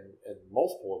in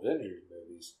multiple Avengers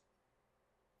movies.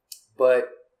 But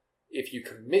if you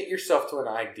commit yourself to an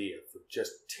idea for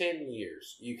just 10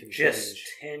 years, you can Just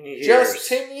change. 10 years. Just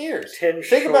 10 years. 10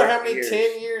 Think about how short many years.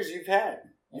 10 years you've had.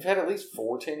 You've had at least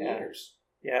 10 Yeah. years.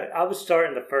 Yeah, I would start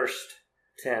in the first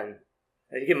 10.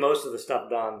 You get most of the stuff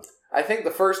done. I think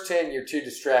the first 10, you're too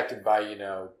distracted by,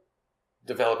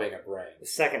 developing a brain. The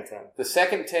second 10. The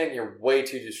second 10, you're way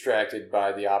too distracted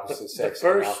by the opposite The sex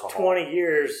and first alcohol. 20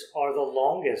 years are the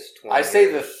longest 20 I say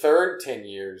the years. third 10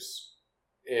 years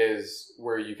is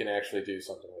where you can actually do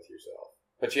something with yourself.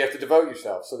 But you have to devote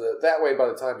yourself. So that way, by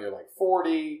the time you're like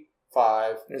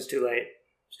 45, It's too late.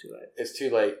 It's too late. it's too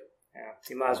late. Yeah,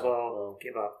 you might as well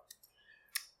give up.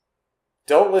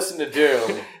 Don't listen to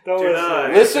Doom. Don't Do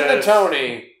not. Listen to Yes.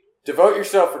 Tony. Devote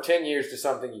yourself for 10 years to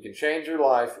something. You can change your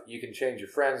life. You can change your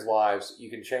friends' lives. You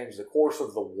can change the course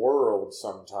of the world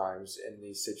sometimes in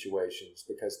these situations.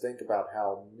 Because think about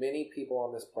how many people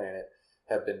on this planet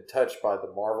have been touched by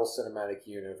the Marvel Cinematic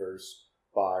Universe,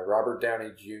 by Robert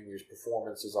Downey Jr.'s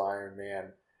performance as Iron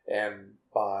Man, and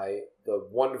by the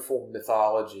wonderful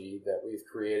mythology that we've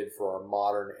created for our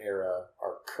modern era,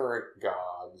 our current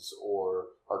gods or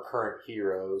our current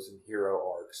heroes and hero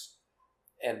arcs.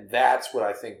 And that's what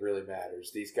I think really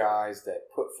matters. These guys that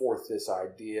put forth this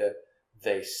idea,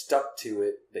 they stuck to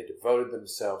it, they devoted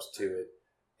themselves to it,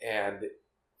 and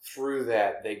through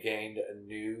that they gained a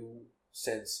new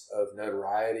sense of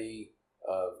notoriety,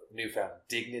 of newfound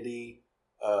dignity,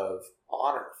 of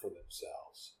honor for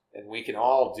themselves. And we can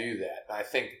all do that. And I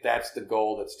think that's the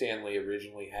goal that Stan Lee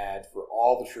originally had for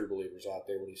all the true believers out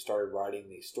there when he started writing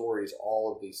these stories,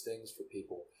 all of these things for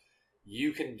people.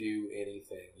 You can do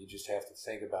anything. You just have to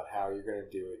think about how you're going to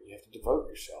do it. You have to devote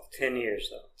yourself to 10 years,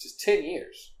 though. it. Just 10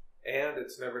 years. And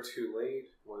it's never too late.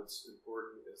 What's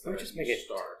important is Let me that just you make it-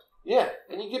 start. Yeah,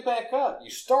 and you get back up.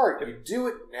 You start. You do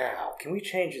it now. Can we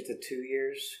change it to 2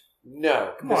 years?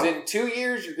 No, Come because on. in 2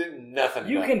 years you're getting nothing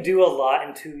You done. can do a lot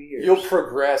in 2 years. You'll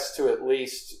progress to at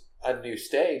least a new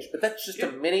stage, but that's just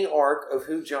a mini arc of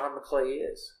who John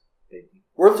McClane is.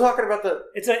 We're talking about the.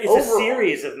 It's a overall.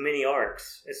 series of mini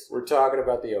arcs. It's a We're talking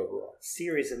about the overall.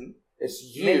 series of It's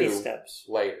you mini steps.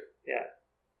 later. Yeah,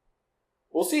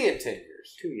 We'll see you in 10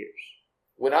 years. 2 years.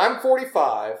 When I'm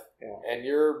 45 Yeah. and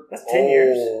you're That's 10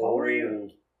 years. old, How old are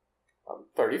you? I'm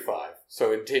 35.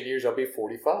 So in 10 years I'll be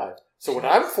 45. So when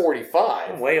I'm 45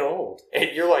 I'm way old.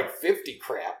 and you're like 50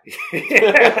 crap.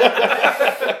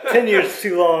 10 years is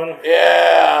too long.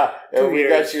 Yeah. 2 And we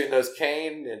years. got you in those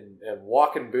cane and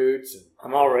walking boots. And,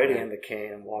 I'm already in the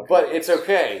cane and walking. But it's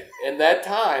okay. In that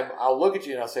time, I'll look at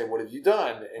you and I'll say, "What have you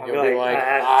done?" And I'll you'll be be like, like, "I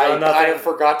have "I done kind nothing." of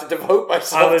forgot to devote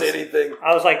myself to anything."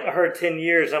 I was like, I heard 10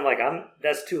 years. I'm like,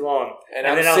 that's too long. And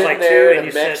I'm then I was sitting like, there 2, in and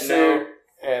a you mech said no. suit,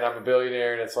 and I'm a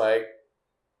billionaire, and it's like,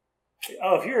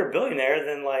 Oh, if you're a billionaire,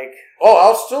 then like, "Oh,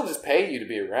 I'll still just pay you to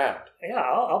be around. yeah,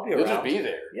 I'll be You'll around. just be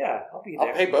there. Yeah, I'll be there.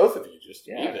 I'll pay both of you just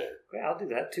to Yeah. be there. Yeah, I'll do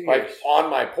that. 2 Like years. on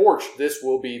my porch, this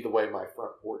will be the way my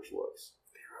front porch looks.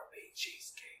 There'll be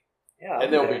cheesecake, Yeah, I'll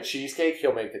and be there'll there. be cheesecake.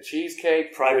 He'll make the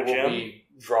cheesecake. Private there will gym. be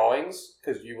drawings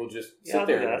because you will just Yeah, I'll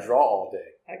sit do there and that. draw all day.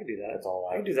 I could do that. That's all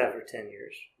I can do that for 10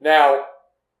 years. Now,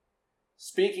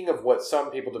 speaking of what some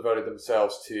people devoted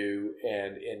themselves to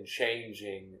and in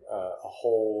changing a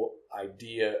whole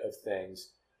idea of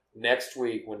things, next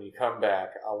week when you come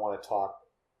back, I want to talk,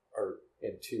 or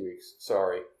in 2 weeks,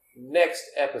 sorry, next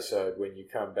episode when you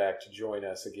come back to join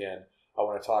us again, I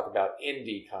want to talk about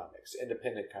indie comics,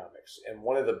 independent comics. And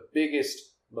one of the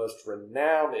biggest, most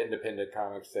renowned independent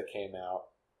comics that came out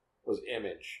was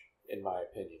Image, in my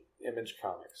opinion. Image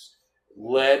Comics.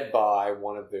 Led by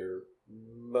one of their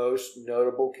most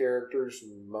notable characters,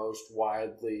 most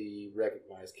widely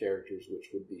recognized characters, which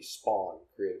would be Spawn,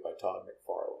 created by Todd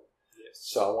McFarlane. Yes.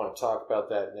 So I want to talk about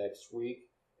that next week,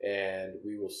 and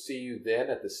we will see you then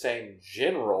at the same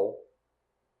general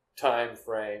time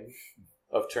frame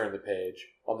of Turn the Page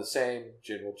on the same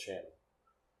general channel.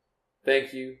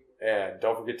 Thank you, and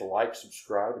don't forget to like,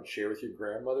 subscribe, and share with your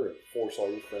grandmother, and force all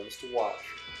your friends to watch.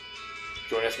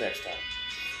 Join us next time.